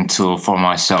learning tool for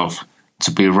myself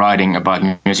to be writing about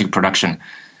music production.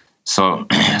 So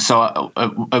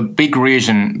a big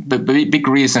reason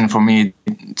for me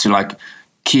to like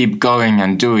keep going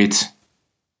and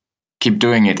keep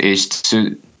doing it is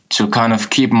to kind of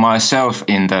keep myself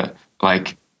in the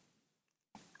like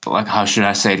how should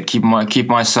I say it? Keep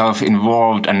myself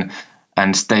involved and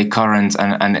stay current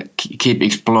and keep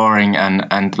exploring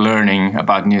and learning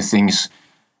about new things.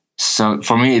 So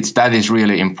for me, that is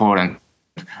really important.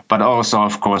 But also,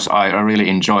 of course, I really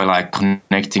enjoy like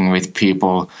connecting with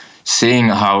people, seeing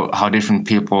how different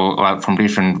people like from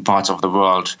different parts of the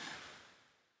world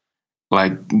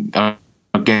like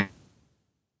getting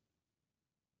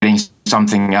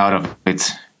something out of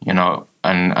it, you know.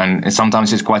 And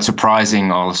sometimes it's quite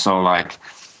surprising also, like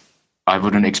I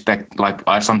wouldn't expect, like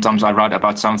sometimes I write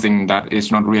about something that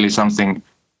is not really something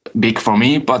big for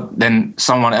me, but then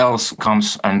someone else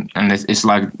comes and it's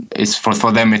like it's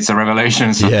for them it's a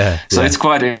revelation. So, so it's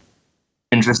quite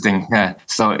interesting. Yeah.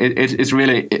 So it's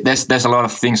really there's a lot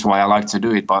of things why I like to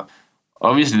do it, but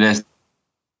obviously there's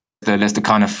the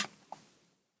kind of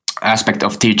aspect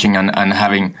of teaching and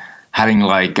having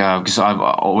like because I've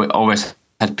always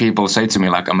had people say to me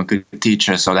like I'm a good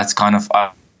teacher, so that's kind of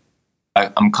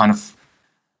I'm kind of,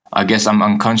 I guess I'm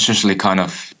unconsciously kind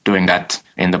of doing that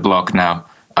in the blog now.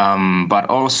 But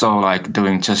also like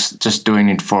doing just doing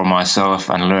it for myself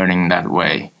and learning that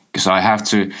way, because I have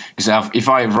to, because if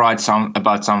I write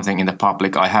about something in the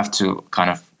public, I have to kind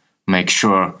of make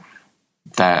sure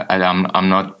that I'm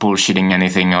not bullshitting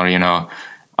anything, or, you know,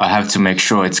 I have to make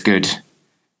sure it's good,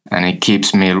 and it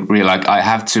keeps me real. Like I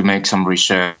have to make some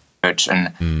research,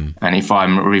 and if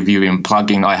I'm reviewing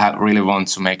plugin, I really want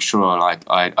to make sure like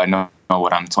I know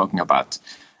what I'm talking about.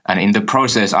 And in the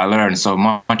process, I learned so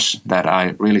much that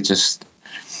I really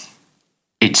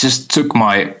it just took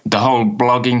the whole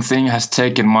blogging thing has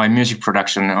taken my music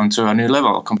production onto a new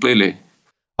level completely.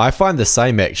 I find the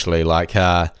same actually, like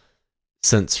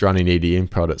since running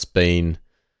EDM Prod,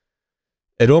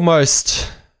 it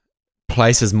almost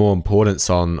places more importance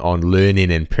on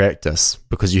learning and practice,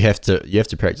 because you have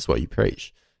to practice what you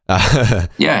preach.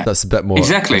 Yeah. That's a bit more,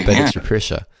 exactly. a bit extra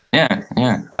pressure. Yeah.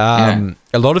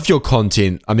 A lot of your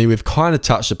content, I mean, we've kind of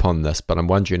touched upon this, but I'm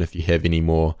wondering if you have any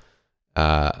more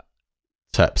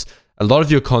tips. A lot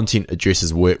of your content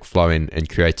addresses workflow and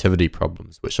creativity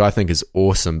problems, which I think is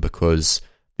awesome, because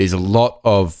there's a lot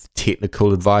of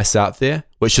technical advice out there,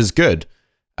 which is good,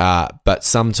 but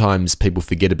sometimes people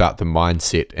forget about the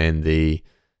mindset and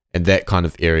that kind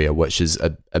of area, which is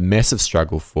a massive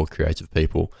struggle for creative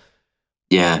people.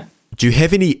 Yeah. Do you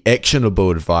have any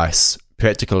actionable advice,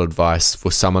 practical advice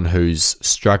for someone who's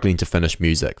struggling to finish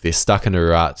music? They're stuck in a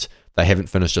rut. They haven't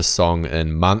finished a song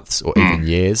in months or even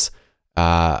years.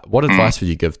 What advice would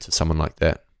you give to someone like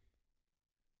that?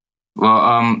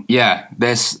 Well, yeah,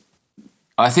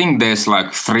 I think there's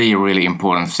like 3 really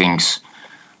important things.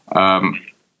 I'll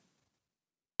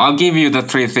give you the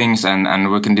 3 things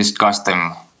and we can discuss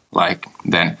them like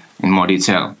then in more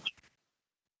detail.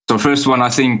 So first one, I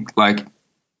think like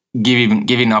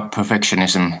giving up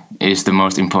perfectionism is the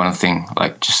most important thing.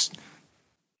 Like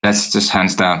that's just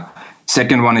hands down.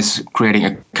 Second one is creating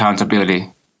accountability.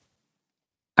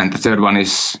 And the third one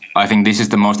is, I think this is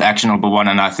the most actionable one,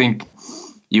 and I think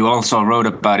you also wrote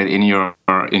about it in your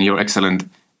excellent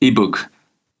ebook,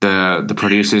 the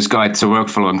Producer's Guide to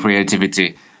Workflow and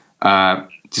Creativity.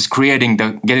 Just getting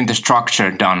the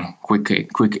structure done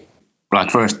quick, like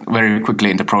first very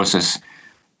quickly in the process.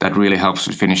 That really helps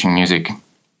with finishing music.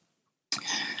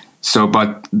 So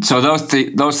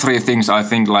those 3 things, I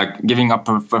think, like giving up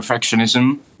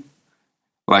perfectionism,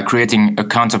 like creating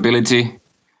accountability,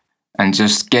 and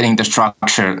just getting the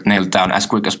structure nailed down as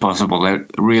quick as possible. They're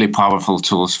really powerful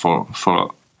tools for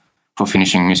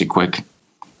finishing music quick.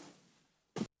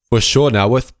 For sure. Now,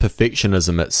 with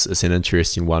perfectionism, it's an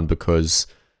interesting one, because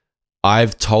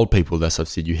I've told people this. I've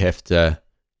said you have to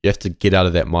get out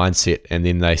of that mindset, and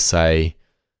then they say,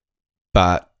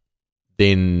 but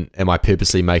then am I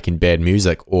purposely making bad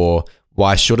music, or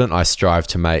why shouldn't I strive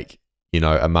to make, you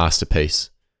know, a masterpiece?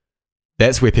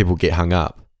 That's where people get hung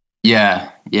up. Yeah.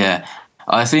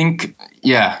 I think,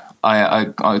 I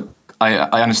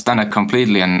understand that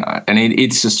completely, and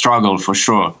it's a struggle for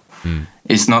sure.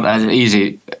 It's not as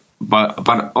easy,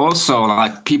 but also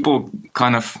like people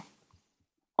kind of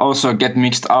also get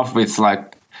mixed up with,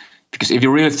 like, because if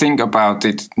you really think about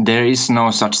it, there is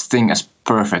no such thing as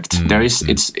perfect.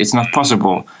 It's not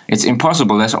possible. It's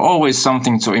impossible. There's always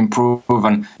something to improve,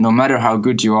 and no matter how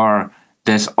good you are,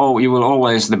 you will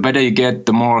always, the better you get,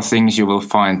 the more things you will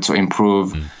find to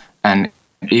improve. And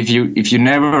if you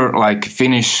never like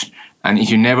finish, and if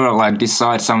you never like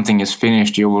decide something is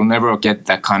finished, you will never get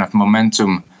that kind of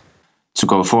momentum to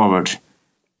go forward.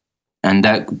 And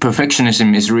that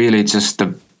perfectionism is really just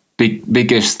the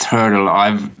biggest hurdle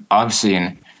I've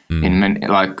seen in many,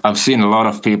 like I've seen a lot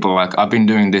of people, like I've been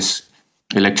doing this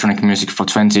electronic music for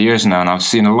 20 years now, and I've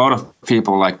seen a lot of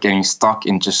people like getting stuck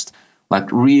in just like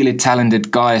really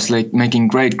talented guys like making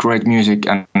great music,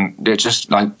 and they're just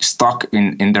like stuck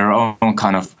in their own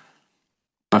kind of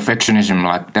perfectionism,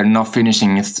 like they're not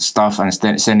finishing stuff and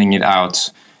sending it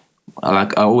out.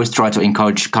 Like I always try to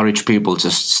encourage people to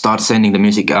start sending the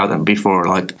music out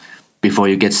before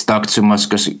you get stuck too much,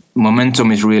 because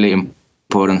momentum is really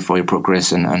important for your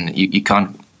progression, and you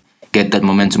can't get that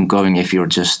momentum going if you're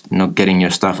just not getting your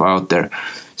stuff out there.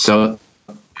 So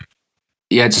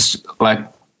yeah, just like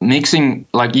mixing,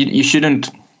 like you shouldn't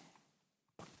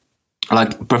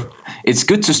like it's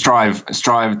good to strive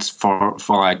for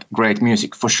like great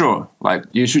music, for sure. Like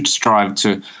you should strive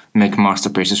to make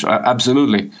masterpieces,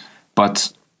 absolutely.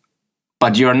 But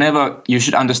you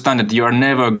should understand that you're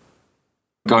never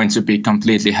going to be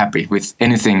completely happy with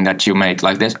anything that you make.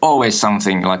 Like there's always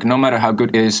something, like no matter how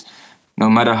good it is, no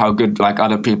matter how good like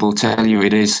other people tell you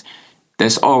it is,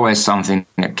 there's always something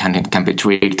that can be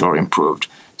tweaked or improved.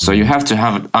 So you have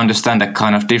to understand that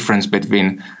kind of difference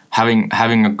between having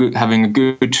a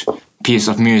good piece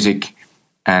of music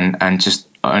and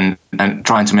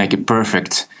trying to make it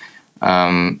perfect.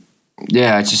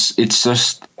 It's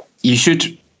just you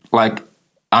should like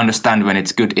understand when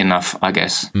it's good enough, I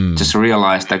guess. Just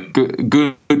realize that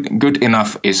good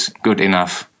enough is good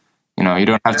enough. You know, you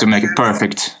don't have to make it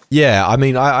perfect. Yeah, I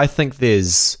mean, I think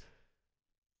there's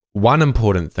one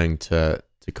important thing to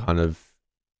kind of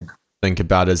think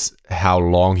about is how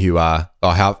long you are,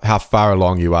 or how far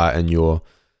along you are in your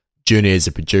journey as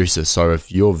a producer. So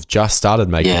if you've just started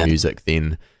making music,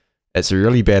 then it's a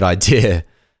really bad idea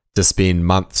to spend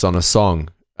months on a song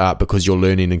because you're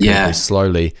learning incredibly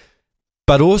slowly.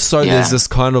 But also there's this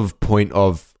kind of point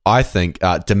of, I think,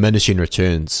 diminishing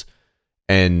returns.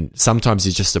 And sometimes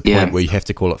there's just a point where you have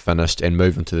to call it finished and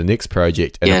move into the next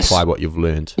project and apply what you've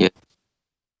learned. Yeah.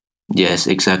 Yes,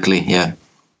 exactly. Yeah.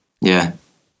 Yeah.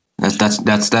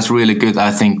 That's really good.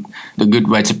 I think the good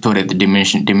way to put it, the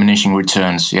diminishing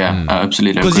returns. Yeah, I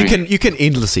absolutely agree. Because you can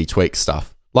endlessly tweak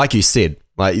stuff, like you said.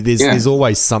 Like there's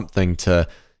always something to,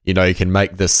 you know, you can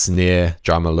make this snare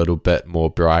drum a little bit more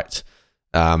bright,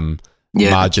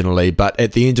 marginally. But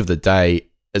at the end of the day,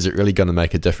 is it really going to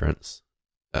make a difference?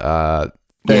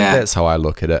 That's how I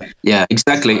look at it. Yeah,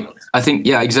 exactly. I think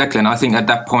exactly. And I think at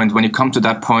that point, when you come to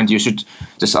that point, you should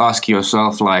just ask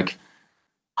yourself, like,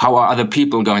 how are other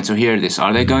people going to hear this?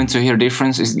 Are they going to hear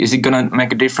difference? Is it going to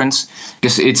make a difference?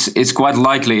 Because it's quite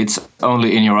likely it's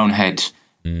only in your own head.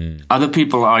 Other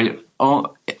people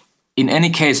in any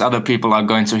case, other people are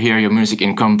going to hear your music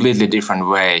in completely different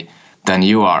way than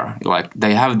you are. Like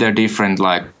they have their different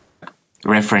like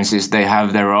references. They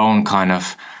have their own kind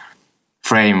of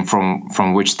frame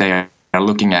from which they are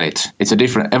looking at it.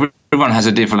 Everyone has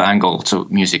a different angle to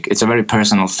music. It's a very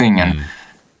personal thing, and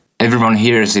everyone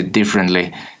hears it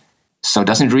differently. So it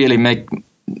doesn't really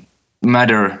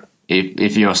matter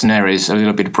if your snare is a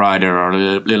little bit brighter or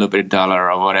a little bit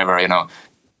duller or whatever, you know.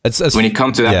 It's when you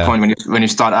come to that point, when you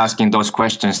start asking those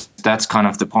questions, that's kind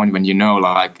of the point when you know,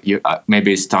 like,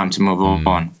 maybe it's time to move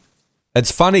on.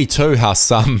 It's funny too how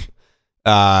some,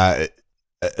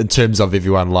 in terms of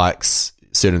everyone likes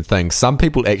certain things, some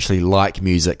people actually like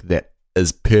music that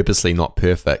is purposely not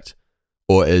perfect,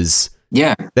 or is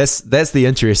that's the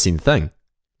interesting thing.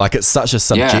 Like it's such a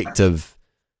subjective,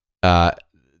 that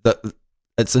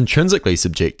it's intrinsically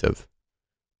subjective.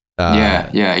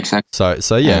 Exactly.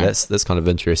 So that's kind of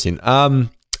interesting. And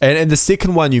the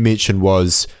second one you mentioned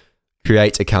was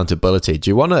create accountability.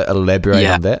 Do you want to elaborate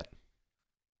on that?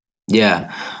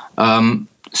 Yeah.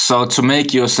 So to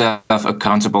make yourself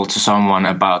accountable to someone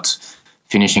about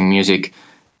finishing music,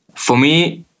 for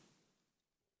me,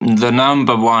 the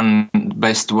number one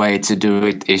best way to do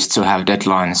it is to have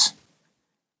deadlines.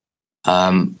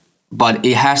 But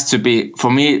it has to be,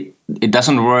 for me, it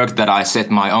doesn't work that I set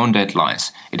my own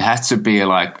deadlines. It has to be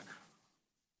like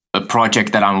a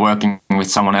project that I'm working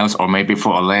with someone else, or maybe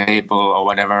for a label or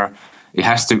whatever. It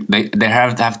has to,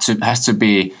 has to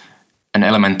be an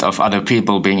element of other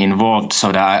people being involved,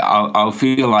 so that I'll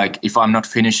feel like if I'm not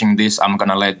finishing this, I'm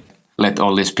gonna let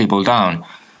all these people down.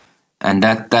 And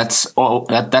that's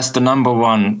the number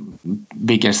one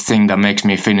biggest thing that makes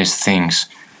me finish things.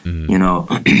 You know,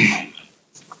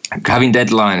 having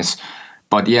deadlines.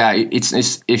 But yeah, it's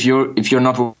if you're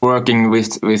not working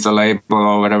with a label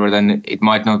or whatever, then it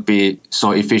might not be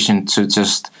so efficient to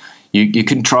just you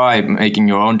can try making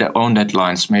your own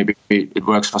deadlines. Maybe it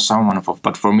works for someone,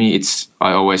 but for me,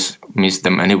 I always miss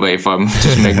them anyway if I'm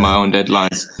just make my own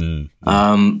deadlines.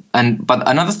 But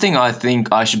another thing I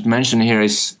think I should mention here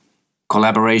is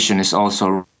collaboration is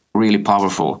also really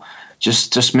powerful.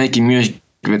 Just making music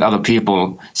with other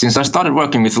people. Since I started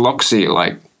working with Loxy,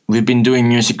 like we've been doing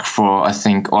music for I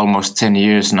think almost 10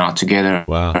 years now together.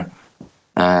 Wow.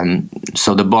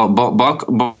 So the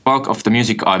bulk of the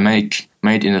music I made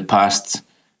in the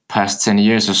past 10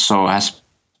 years or so has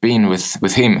been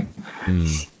with him.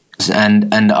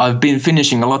 And I've been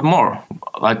finishing a lot more.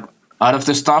 Like out of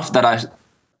the stuff that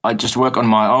I just work on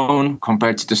my own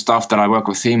compared to the stuff that I work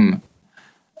with him,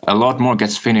 a lot more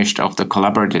gets finished of the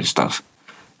collaborative stuff.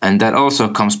 And that also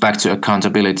comes back to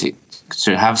accountability.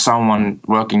 To have someone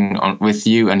working with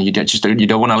you and you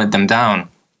don't want to let them down.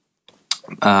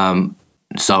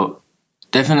 So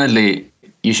definitely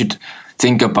you should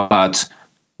think about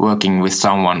working with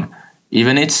someone,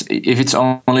 even if it's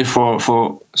only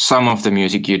for some of the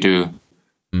music you do.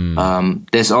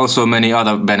 There's also many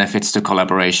other benefits to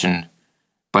collaboration,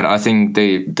 but I think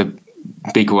the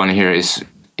big one here is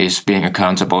being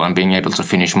accountable and being able to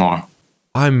finish more.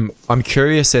 I'm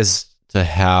curious as to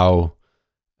how.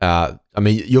 I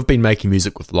mean, you've been making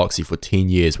music with Loxy for 10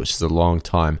 years, which is a long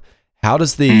time. How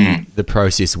does the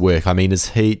process work? I mean, does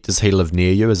he live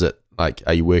near you? Is it like,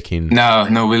 are you working?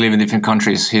 No, we live in different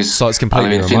countries. So it's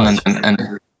completely I live in remote. Finland,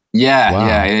 and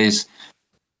yeah, it is.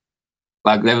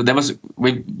 Like there was,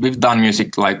 we've done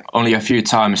music like only a few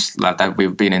times that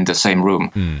we've been in the same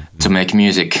room to make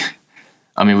music.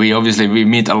 I mean, we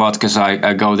meet a lot because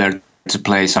I go there to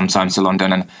play sometimes to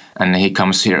London, and he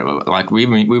comes here. Like we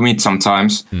meet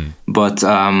sometimes, but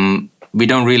we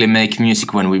don't really make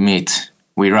music when we meet.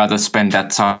 We rather spend that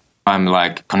time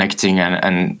like connecting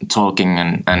and talking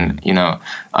and you know,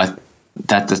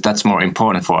 that's more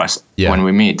important for us when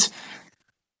we meet.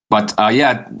 But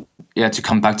to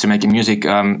come back to making music,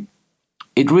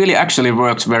 it really actually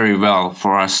works very well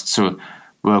for us to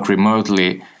work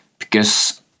remotely,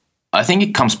 because I think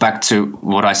it comes back to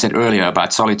what I said earlier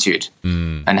about solitude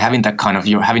and having that kind of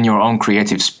having your own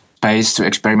creative space to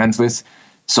experiment with.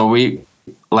 So we,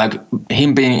 like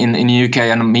him being in the UK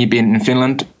and me being in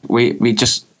Finland, we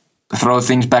just throw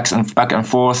things back and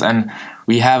forth, and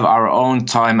we have our own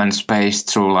time and space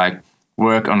to like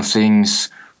work on things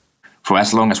for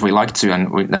as long as we like to,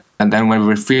 and then when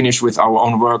we're finished with our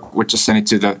own work, we just send it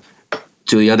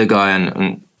to the other guy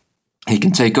and he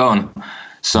can take on.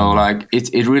 So like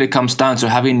it really comes down to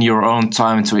having your own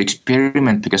time to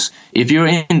experiment, because if you're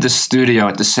in the studio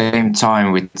at the same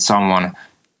time with someone,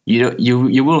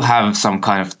 you will have some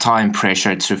kind of time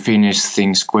pressure to finish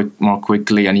things more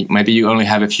quickly, and maybe you only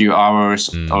have a few hours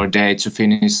or a day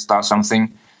to start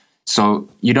something. So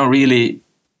you don't really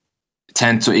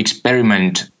tend to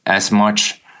experiment as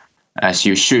much as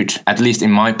you should, at least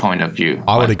in my point of view.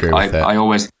 I would agree with that. I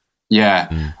always,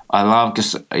 I love,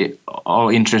 because all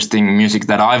interesting music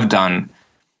that I've done,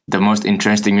 the most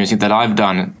interesting music that I've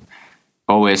done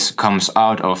always comes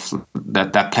out of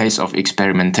that place of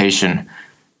experimentation.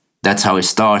 That's how it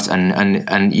starts,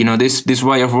 and you know, this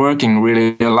way of working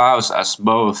really allows us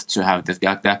both to have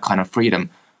that kind of freedom.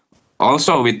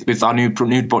 Also, with our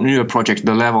newer project,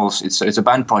 The Levels, it's a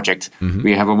band project.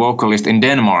 We have a vocalist in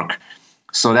Denmark,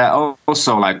 so that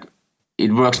also like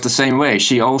it works the same way.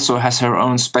 She also has her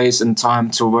own space and time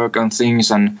to work on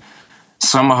things, and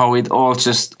somehow it all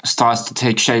just starts to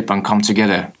take shape and come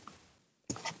together.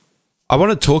 I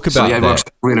want to talk about it works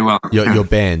really well. Your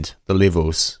band, The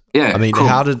Levels. Yeah, I mean, cool.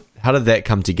 How did that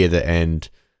come together, and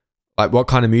like what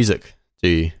kind of music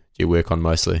do you work on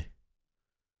mostly?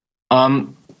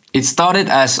 It started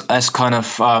as kind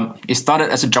of it started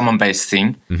as a drum and bass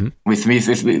thing with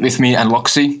me and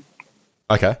Loxy.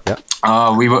 Okay.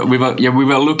 Yeah. We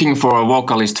were looking for a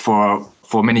vocalist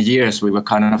for many years. We were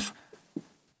kind of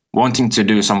wanting to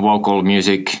do some vocal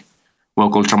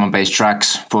drum and bass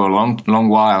tracks for a long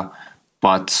while,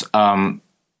 but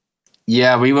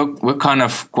we're kind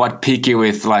of quite picky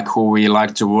with like who we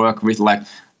like to work with, like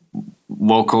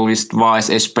vocalist wise,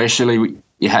 especially.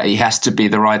 It has to be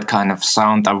the right kind of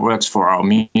sound that works for our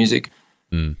music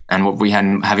and what we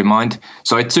have in mind.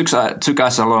 So it took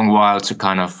us a long while to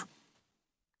kind of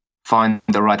find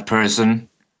the right person,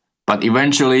 but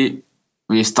eventually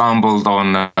we stumbled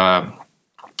on a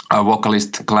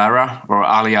vocalist, Clara, or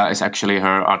Alia is actually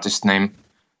her artist name,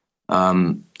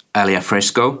 Alia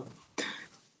Fresco,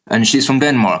 and she's from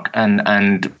Denmark,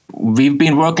 and we've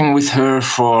been working with her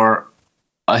for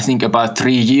I think about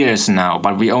 3 years now,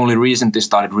 but we only recently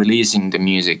started releasing the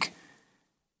music.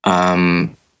 So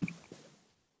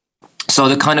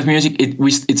the kind of music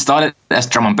it started as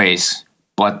drum and bass,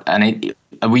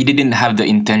 we didn't have the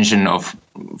intention of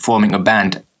forming a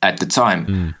band at the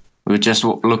time. We were just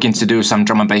looking to do some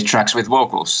drum and bass tracks with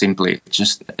vocals, simply,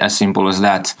 just as simple as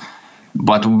that.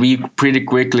 But we pretty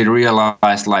quickly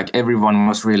realized like everyone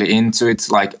was really into it.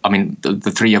 Like, I mean,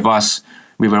 the three of us,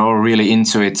 we were all really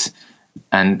into it,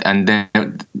 and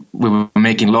then we were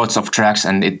making lots of tracks,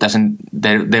 and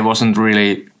there wasn't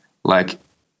really like,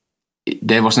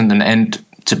 there wasn't an end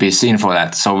to be seen for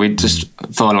that. So we just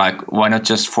thought like, why not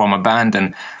just form a band?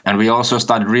 And we also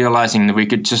started realizing that we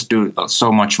could just do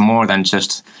so much more than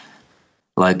just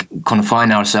like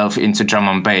confine ourselves into drum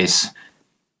and bass.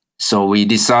 So we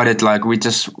decided like we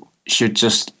just should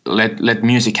just let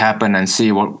music happen and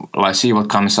see what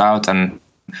comes out, and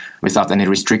without any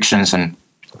restrictions. And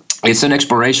it's an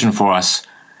exploration for us.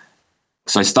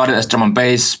 So it started as drum and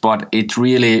bass, but it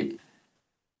really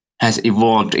has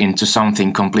evolved into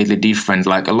something completely different.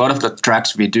 Like a lot of the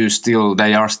tracks we do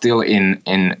they are still in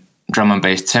drum and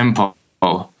bass tempo,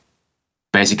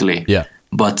 basically. Yeah.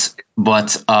 But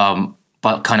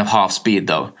kind of half speed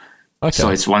though. Okay. So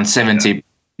it's 170,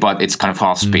 but it's kind of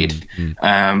half speed.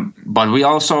 But we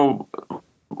also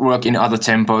work in other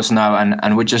tempos now,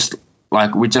 and we just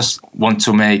want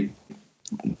to make,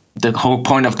 the whole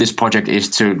point of this project is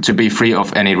to be free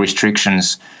of any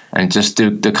restrictions and just do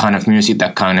the kind of music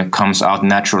that kind of comes out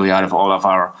naturally out of all of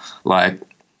our like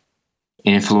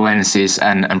influences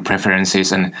and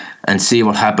preferences, and see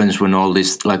what happens when all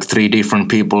these like 3 different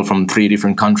people from 3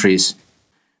 different countries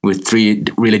with 3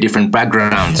 really different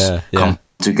backgrounds come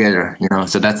together, you know.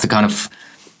 So that's the kind of,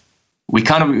 we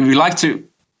like to,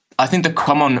 I think the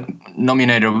common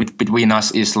denominator between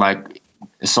us is like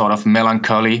a sort of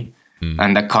melancholy,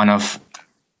 and that kind of,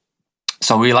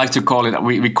 so we like to call it,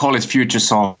 we call it future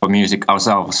soul music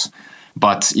ourselves,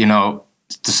 but you know,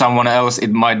 to someone else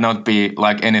it might not be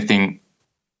like anything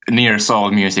near soul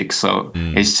music, so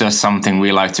it's just something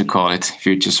we like to call it,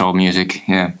 future soul music.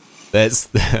 Yeah,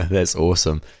 that's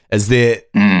awesome. Is there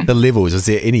the levels, is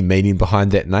there any meaning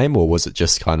behind that name, or was it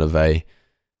just kind of a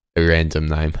random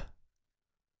name?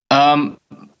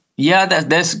 Yeah,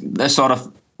 there's sort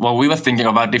of, well, we were thinking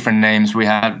about different names. We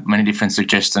had many different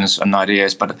suggestions and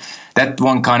ideas, but that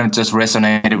one kind of just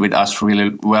resonated with us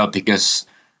really well because,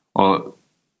 well,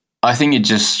 I think it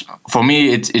just, for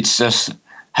me, it's just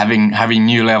having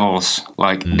new levels,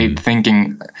 like deep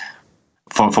thinking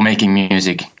for making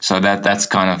music. So that's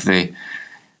kind of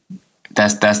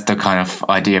that's the kind of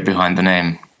idea behind the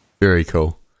name. Very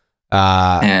cool.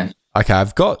 Yeah. Okay,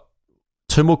 I've got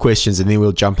 2 more questions, and then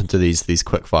we'll jump into these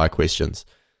quick fire questions.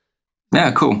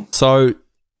 Yeah, cool. So,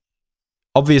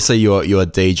 obviously, you're a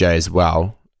DJ as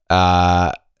well.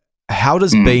 How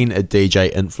does being a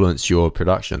DJ influence your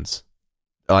productions?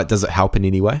 Like, does it help in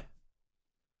any way?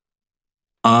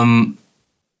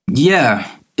 Yeah,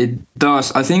 it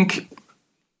does. I think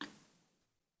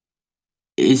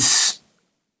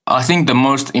the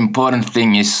most important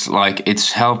thing is like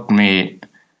it's helped me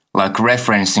like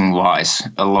referencing wise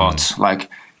a lot, like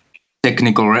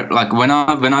technical like when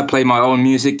I play my own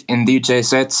music in DJ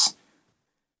sets,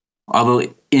 I will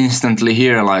instantly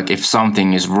hear like if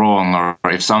something is wrong or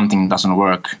if something doesn't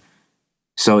work.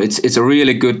 So it's a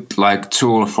really good like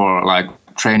tool for like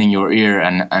training your ear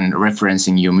and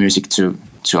referencing your music to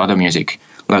other music.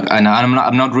 Like, and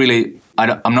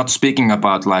I'm not speaking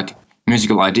about like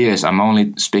musical ideas. I'm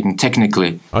only speaking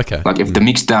technically. Okay. Like if the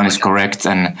mix down is correct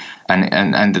and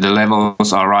the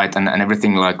levels are right and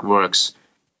everything like works,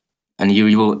 and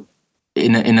you will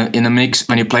in a mix,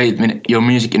 when you play your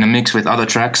music in a mix with other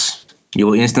tracks, you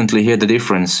will instantly hear the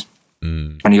difference,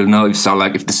 and you'll know if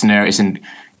the snare isn't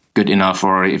good enough,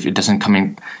 or if it doesn't come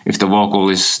in, if the vocal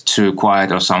is too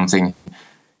quiet or something.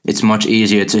 It's much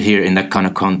easier to hear in that kind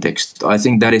of context. I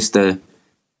think that is the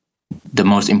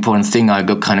most important thing I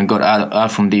got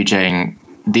out from DJing.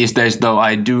 These days, though,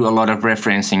 I do a lot of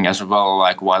referencing as well,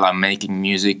 like while I'm making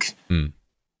music.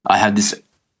 I have this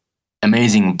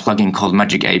amazing plugin called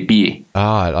Magic AB.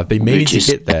 I've been meaning to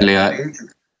get that.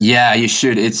 Yeah, you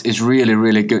should. It's really,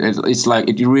 really good. It's like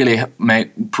it really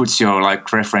puts your like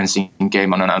referencing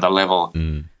game on another level.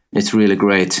 It's really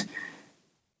great.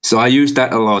 So I use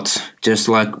that a lot, just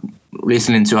like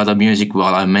listening to other music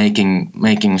while I'm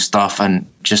making stuff, and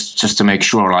just to make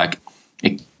sure like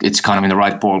it's kind of in the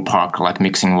right ballpark, like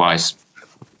mixing wise.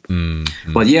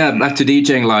 But yeah, back to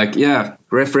DJing, like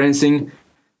referencing.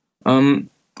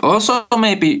 Also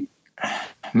maybe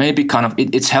kind of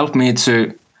it's helped me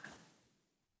to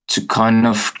kind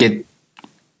of get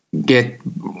get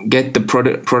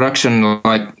the production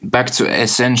like back to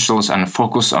essentials and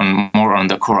focus on more on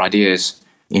the core ideas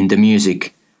in the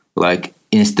music, like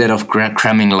instead of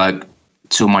cramming like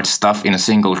too much stuff in a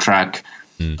single track.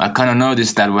 I kind of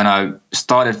noticed that when I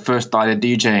first started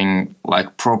DJing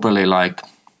like properly, like,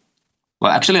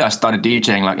 well, actually I started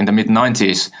DJing like in the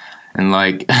mid-90s and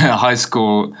like high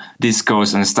school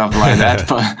discos and stuff like that.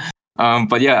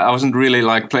 But yeah, I wasn't really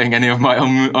like playing any of my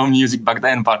own music back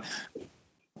then. But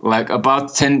like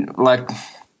about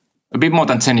a bit more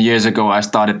than 10 years ago, I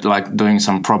started like doing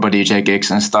some proper DJ gigs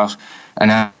and stuff.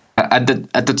 And at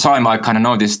the time, I kind of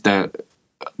noticed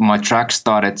my tracks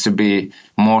started to be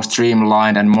more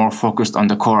streamlined and more focused on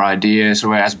the core ideas,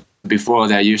 whereas before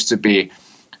there used to be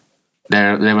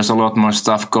there was a lot more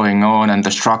stuff going on, and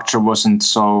the structure wasn't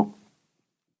so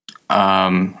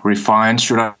refined,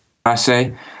 should I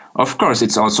say. Of course,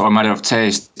 it's also a matter of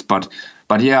taste, but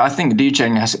yeah, I think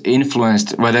DJing has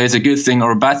influenced, whether it's a good thing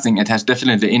or a bad thing, it has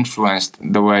definitely influenced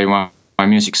the way my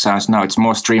music sounds now. It's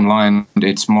more streamlined.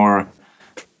 It's more,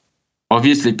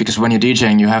 obviously, because when you're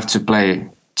DJing, you have to play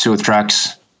 2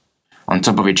 tracks on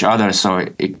top of each other. So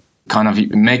it kind of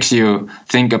makes you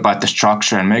think about the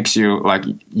structure and makes you like,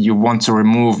 you want to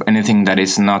remove anything that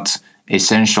is not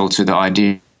essential to the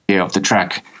idea of the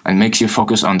track, and makes you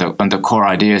focus on the core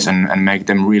ideas and make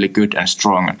them really good and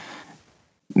strong.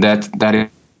 That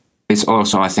is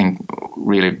also, I think,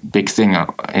 really big thing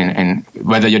in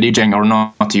whether you're DJing or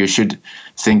not. You should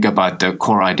think about the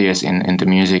core ideas in the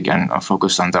music and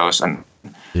focus on those, and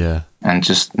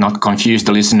just not confuse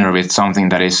the listener with something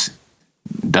that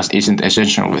isn't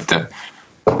essential with the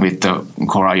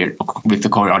core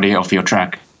idea of your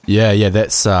track. Yeah,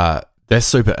 that's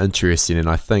super interesting, and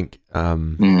I think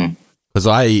because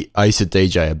I used to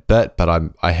DJ a bit,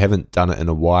 but I haven't done it in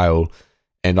a while.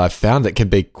 And I've found it can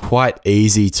be quite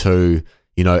easy to,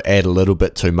 add a little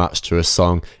bit too much to a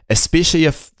song, especially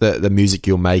if the music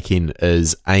you're making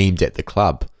is aimed at the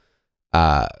club.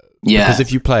 Because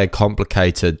if you play a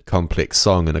complex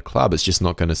song in a club, it's just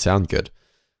not going to sound good,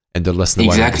 and the listener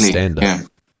won't understand it. Yeah.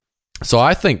 So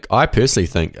I personally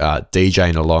think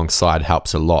DJing alongside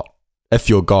helps a lot if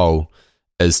your goal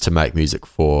is to make music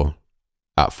for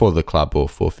the club or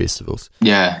for festivals.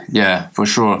 Yeah, for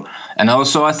sure. And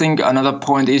also I think another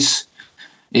point is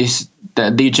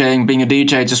that being a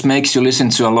DJ just makes you listen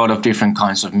to a lot of different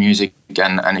kinds of music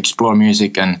and explore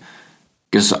music. And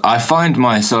because I find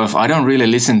myself, I don't really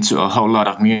listen to a whole lot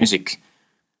of music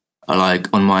like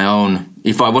on my own.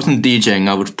 If I wasn't DJing,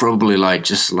 I would probably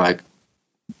just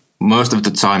most of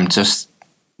the time, just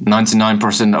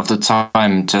 99% of the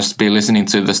time, just be listening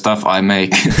to the stuff I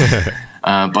make.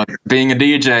 But being a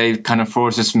DJ kind of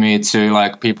forces me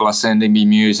to people are sending me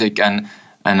music and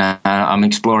I'm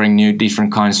exploring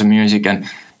different kinds of music, and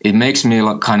it makes me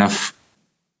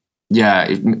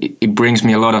it brings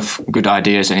me a lot of good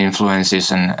ideas and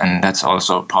influences, and that's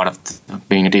also part of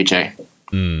being a DJ.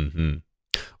 Mm-hmm.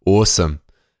 Awesome.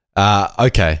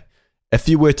 Okay. If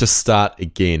you were to start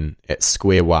again at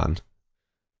square one,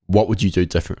 what would you do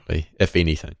differently, if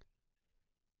anything?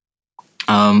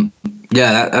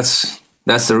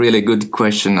 That's a really good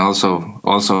question. Also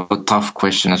a tough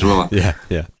question as well. Yeah.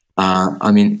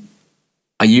 I mean,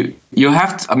 you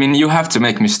have to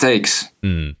make mistakes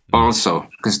also,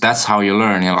 because that's how you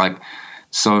learn.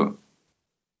 So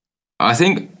I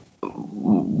think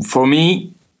for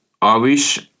me, I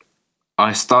wish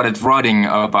I started writing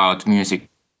about music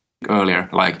earlier,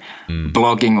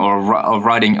 blogging or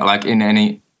writing in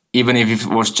any, even if it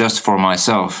was just for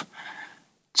myself,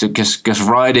 because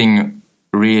writing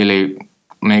really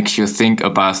makes you think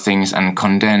about things and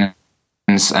condense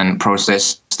and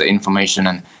process the information,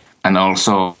 and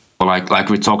also like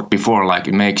we talked before,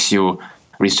 it makes you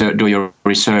do your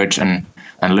research and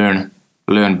learn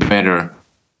better.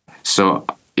 So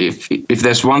if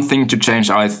there's one thing to change,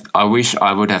 I wish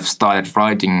I would have started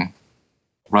writing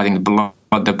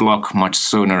the blog much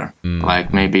sooner.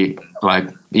 Maybe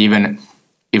even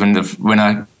when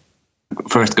I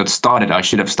first got started, I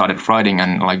should have started writing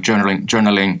and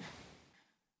journaling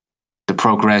the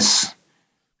progress.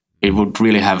 It would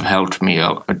really have helped me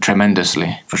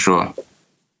tremendously, for sure.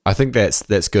 I think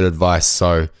that's good advice.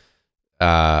 So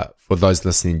for those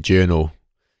listening, journal,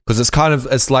 because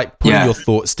it's like putting your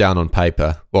thoughts down on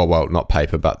paper. Well, not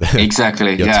paper, but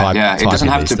exactly. It doesn't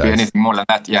have to be anything more than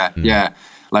that. Yeah.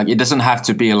 It doesn't have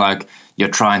to be you're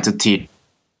trying to teach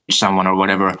someone or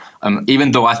whatever.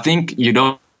 Even though I think you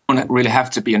don't really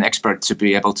have to be an expert to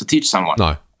be able to teach someone.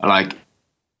 No.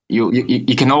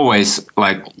 you can always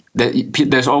like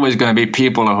there's always going to be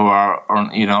people who are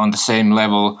on the same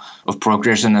level of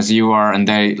progression as you are, and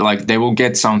they will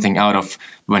get something out of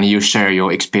when you share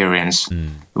your experience,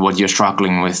 what you're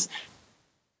struggling with.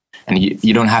 And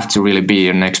you don't have to really be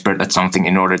an expert at something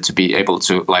in order to be able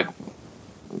to like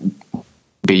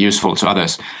be useful to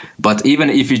others. But even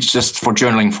if it's just for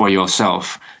journaling for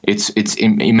yourself, it's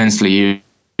immensely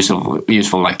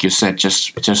useful, like you said,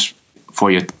 just for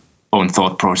your own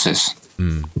thought process.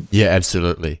 Yeah,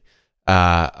 absolutely.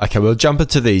 Okay, we'll jump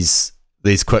into these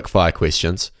quick fire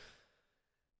questions.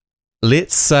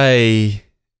 Let's say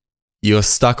you're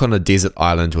stuck on a desert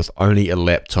island with only a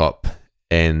laptop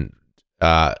and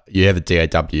you have a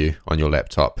DAW on your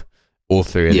laptop, all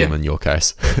three of them in your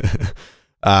case.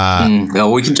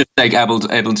 Well, we can just take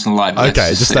Ableton Live. Okay,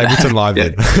 just Ableton Live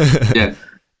then. Yeah.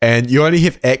 And you only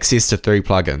have access to 3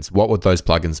 plugins. What would those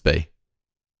plugins be?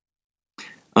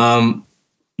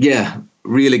 Yeah,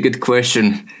 really good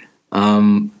question.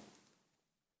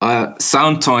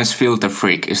 Soundtoys Filter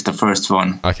Freak is the first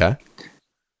one. Okay.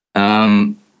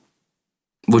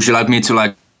 Would you like me to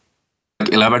like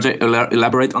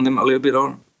elaborate on them a little bit,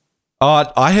 or?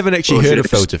 I haven't actually heard of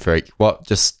Filter Freak. What?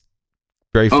 Just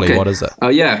briefly, okay. What is it?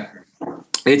 Yeah,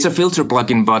 it's a filter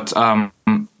plugin, but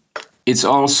it's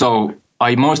also,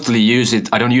 I mostly use it.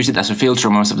 I don't use it as a filter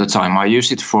most of the time. I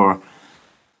use it for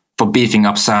beefing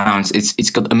up sounds.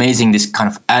 It's got amazing, this kind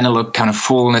of analog kind of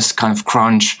fullness, kind of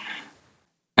crunch,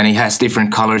 and it has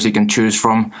different colors you can choose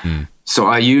from. So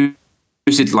I use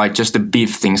it like just to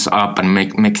beef things up and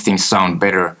make things sound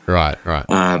better. Right.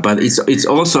 But it's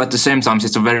also at the same time,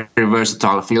 it's a very, very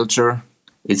versatile filter.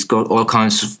 It's got all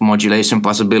kinds of modulation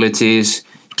possibilities.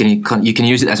 You can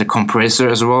use it as a compressor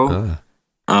as well.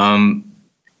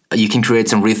 You can create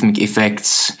some rhythmic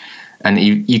effects, and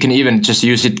you can even just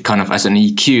use it kind of as an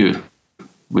EQ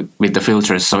with the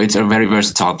filters. So it's a very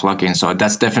versatile plugin. So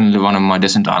that's definitely one of my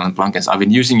Desert Island plugins. I've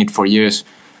been using it for years,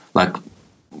 like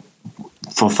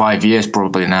for 5 years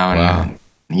probably now. Wow.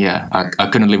 And I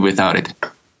couldn't live without it.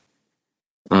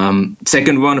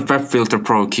 Second one, FabFilter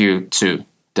Pro Q2,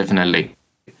 definitely.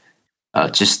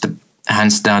 Just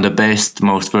hands down the best,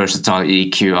 most versatile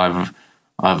EQ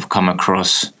I've come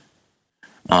across.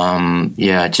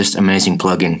 Just amazing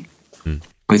plugin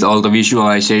with all the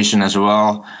visualization as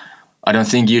well. I don't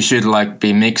think you should like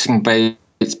be mixing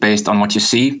based on what you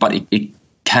see, but it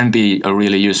can be a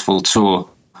really useful tool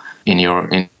in your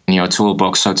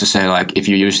toolbox, so to say. Like if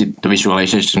you use the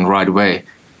visualization right way,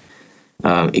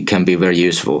 it can be very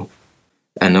useful.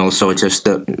 And also just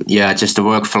the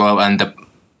workflow and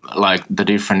the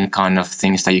different kind of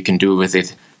things that you can do with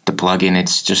it. The plugin,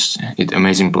 it's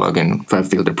amazing plugin,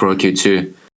 FabFilter Pro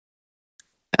Q2.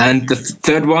 And the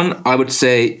third one, I would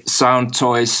say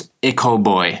Soundtoys Echo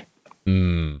Boy.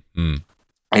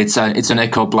 It's an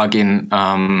echo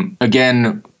plugin.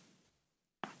 Again,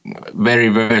 very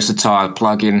versatile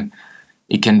plugin.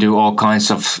 It can do all kinds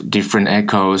of different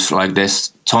echoes. Like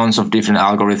there's tons of different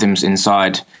algorithms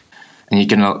inside, and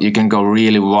you can go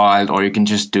really wild, or you can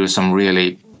just do some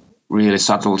really, really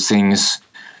subtle things.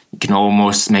 You can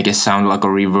almost make it sound like a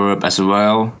reverb as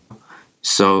well.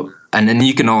 So, and then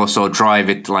you can also drive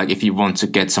it, like if you want to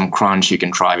get some crunch, you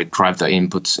can drive the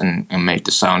inputs and make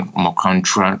the sound more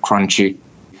crunchy.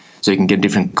 So you can get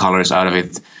different colors out of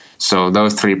it. So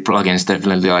those 3 plugins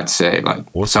definitely, I'd say, like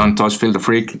awesome. Soundtoys Filter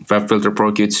Freak, FabFilter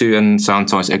Pro Q2, and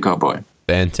Soundtoys Echo Boy.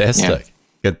 Fantastic.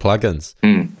 Yeah. Good plugins.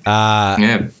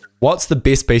 What's the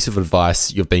best piece of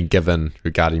advice you've been given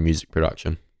regarding music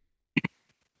production?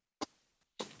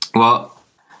 Well,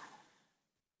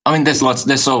 I mean, there's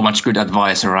so much good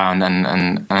advice around,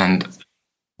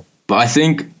 but I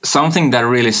think something that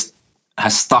really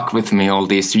has stuck with me all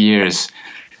these years,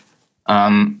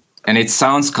 and it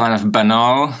sounds kind of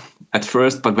banal at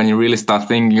first, but when you really start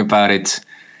thinking about it,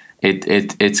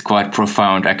 it's quite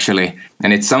profound actually.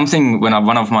 And it's something when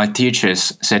one of my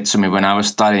teachers said to me when I was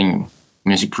studying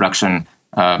music production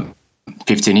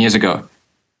 15 years ago.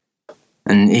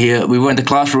 And we were in the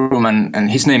classroom, and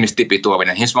his name is Tipi Tuovinen,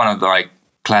 and he's one of the like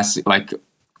classic, like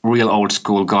real old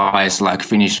school guys, like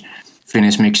Finnish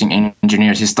mixing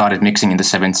engineers. He started mixing in the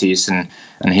 70s,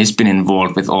 and he's been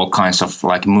involved with all kinds of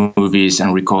like movies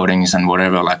and recordings and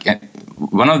whatever. Like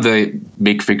one of the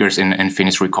big figures in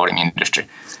Finnish recording industry.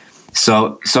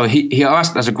 So he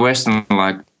asked as a question,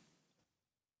 like,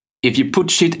 if you put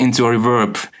shit into a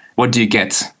reverb, what do you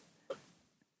get?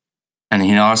 And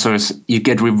he answers, you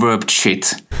get reverbed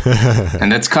shit.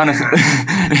 And that's kind of,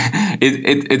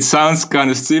 it sounds kind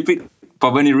of stupid,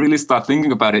 but when you really start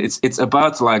thinking about it, it's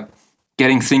about like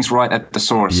getting things right at the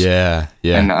source. Yeah.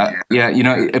 And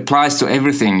it applies to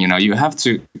everything. You have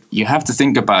to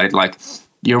think about it like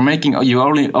you're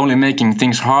only making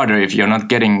things harder if you're not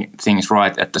getting things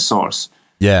right at the source.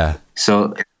 Yeah.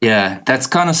 So that's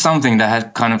kind of something that has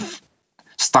kind of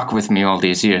stuck with me all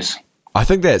these years. I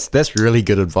think that's really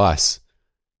good advice.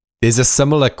 There's a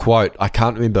similar quote. I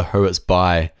can't remember who it's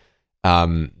by,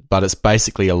 but it's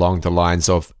basically along the lines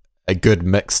of a good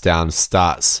mixdown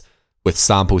starts with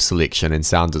sample selection and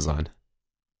sound design.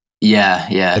 Yeah.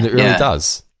 And it really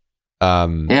does.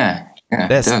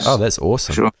 That's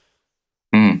awesome. Sure.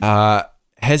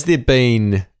 Has there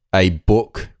been a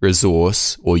book,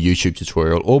 resource, or YouTube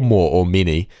tutorial, or more, or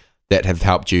many, that have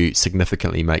helped you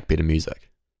significantly make better music?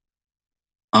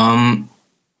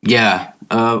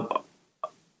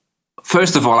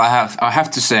 First of all, I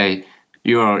have to say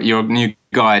your new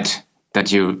guide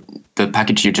the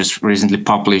package you just recently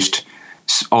published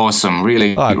is awesome.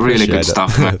 Really good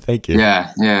stuff. Thank you.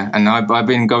 Yeah, and I've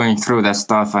been going through that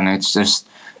stuff, and it's just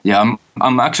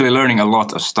I'm actually learning a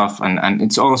lot of stuff, and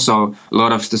it's also a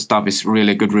lot of the stuff is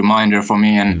really good reminder for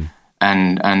me,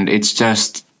 and it's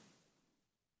just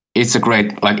it's a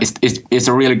great it's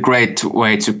a really great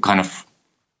way to kind of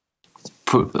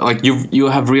put you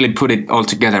have really put it all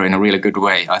together in a really good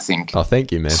way, I think. Oh,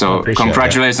 thank you, man. So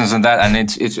congratulations on that, and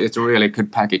it's a really good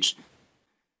package.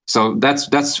 So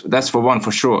that's for one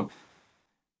for sure.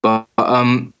 But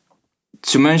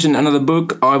to mention another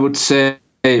book, I would say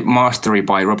Mastery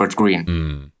by Robert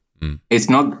Greene. It's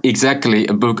not exactly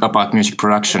a book about music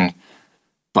production,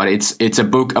 but it's a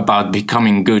book about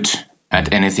becoming good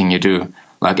at anything you do.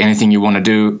 Like anything you want to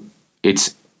do,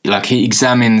 it's like he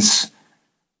examines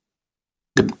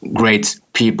the great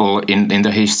people in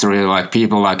the history, like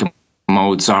people like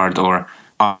Mozart or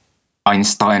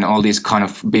Einstein, all these kind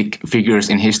of big figures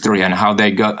in history, and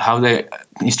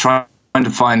he's trying to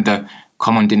find the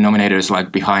common denominators,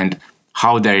 like behind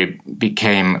how they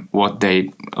became what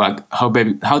they like, how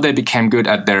they became good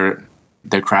at their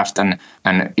craft, and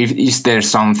is there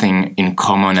something in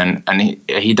common, and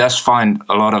he does find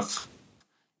a lot of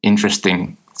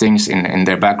interesting things in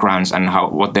their backgrounds and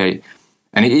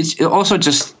and it's also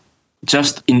just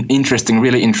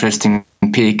really interesting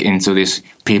peek into these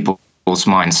people's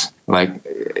minds. Like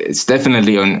it's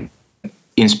definitely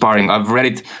inspiring. I've read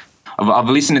it, I've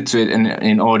listened to it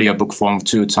in audiobook form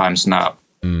 2 times now.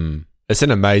 It's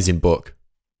an amazing book.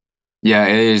 Yeah,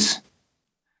 it is.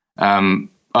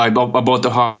 I bought the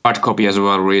hard copy as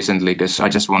well recently because I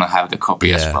just want to have the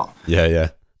copy as well. Yeah.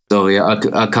 So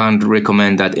I can't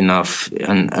recommend that enough.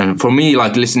 And for me,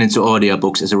 like listening to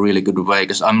audiobooks is a really good way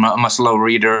because I'm a slow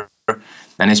reader,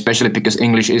 and especially because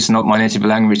English is not my native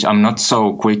language, I'm not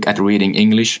so quick at reading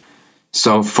English.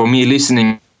 So for me,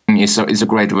 listening is a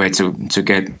great way to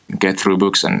get through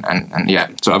books and yeah.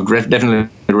 So I've definitely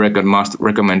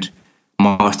recommend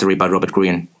Mastery by Robert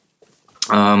Greene.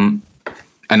 And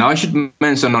I should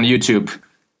mention on YouTube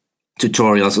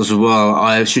tutorials as well,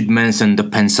 I should mention the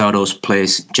Pensado's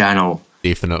Place channel.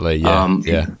 Definitely,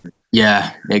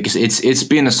 yeah, because it's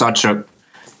been it's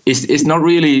not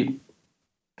really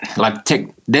like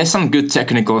there's some good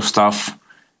technical stuff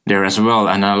there as well,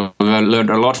 and I learned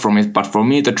a lot from it. But for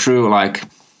me, the true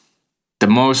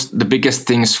the biggest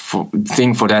thing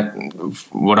for that,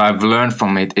 what I've learned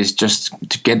from it is just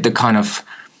to get the kind of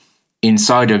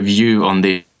insider view on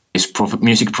these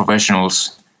music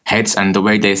professionals' heads and the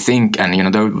way they think,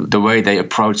 and the way they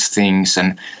approach things,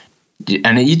 and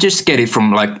you just get it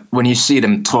from like when you see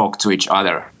them talk to each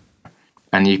other,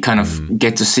 and you kind of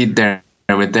get to sit there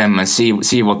with them and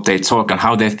see what they talk and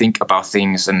how they think about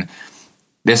things. And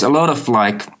there's a lot of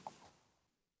like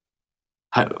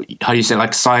how do you say,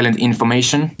 like silent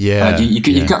information. Yeah,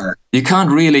 you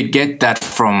can't really get that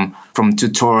from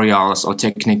tutorials or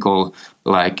technical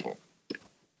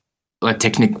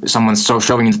someone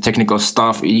showing the technical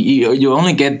stuff. You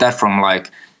only get that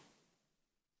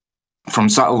from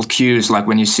subtle cues, like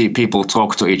when you see people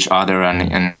talk to each other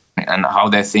and how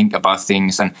they think about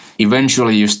things, and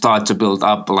eventually you start to build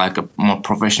up like a more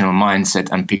professional mindset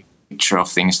and picture of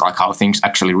things, like how things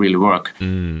actually really work.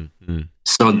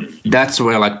 So that's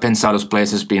where like Pensado's Place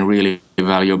has been really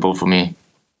valuable for me.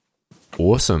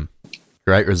 Awesome,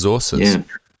 great resources. Yeah.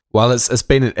 Well, it's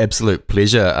been an absolute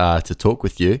pleasure to talk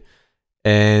with you.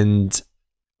 And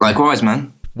likewise,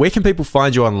 man. Where can people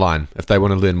find you online if they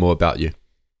want to learn more about you?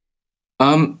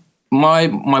 My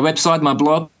website, my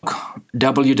blog,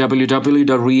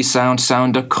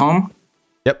 www.resoundsound.com.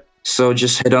 Yep. So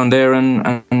just head on there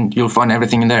and you'll find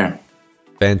everything in there.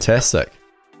 Fantastic.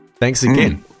 Thanks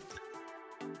again.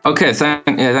 Okay,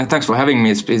 thanks for having me.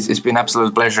 It's been an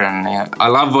absolute pleasure, and I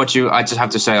love I just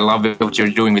have to say, I love what you're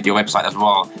doing with your website as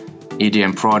well.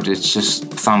 EDM Prod, it's just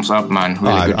thumbs up, man.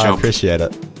 Really good job. I appreciate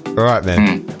it. All right,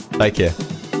 man. Take care.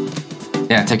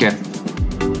 Yeah, take care.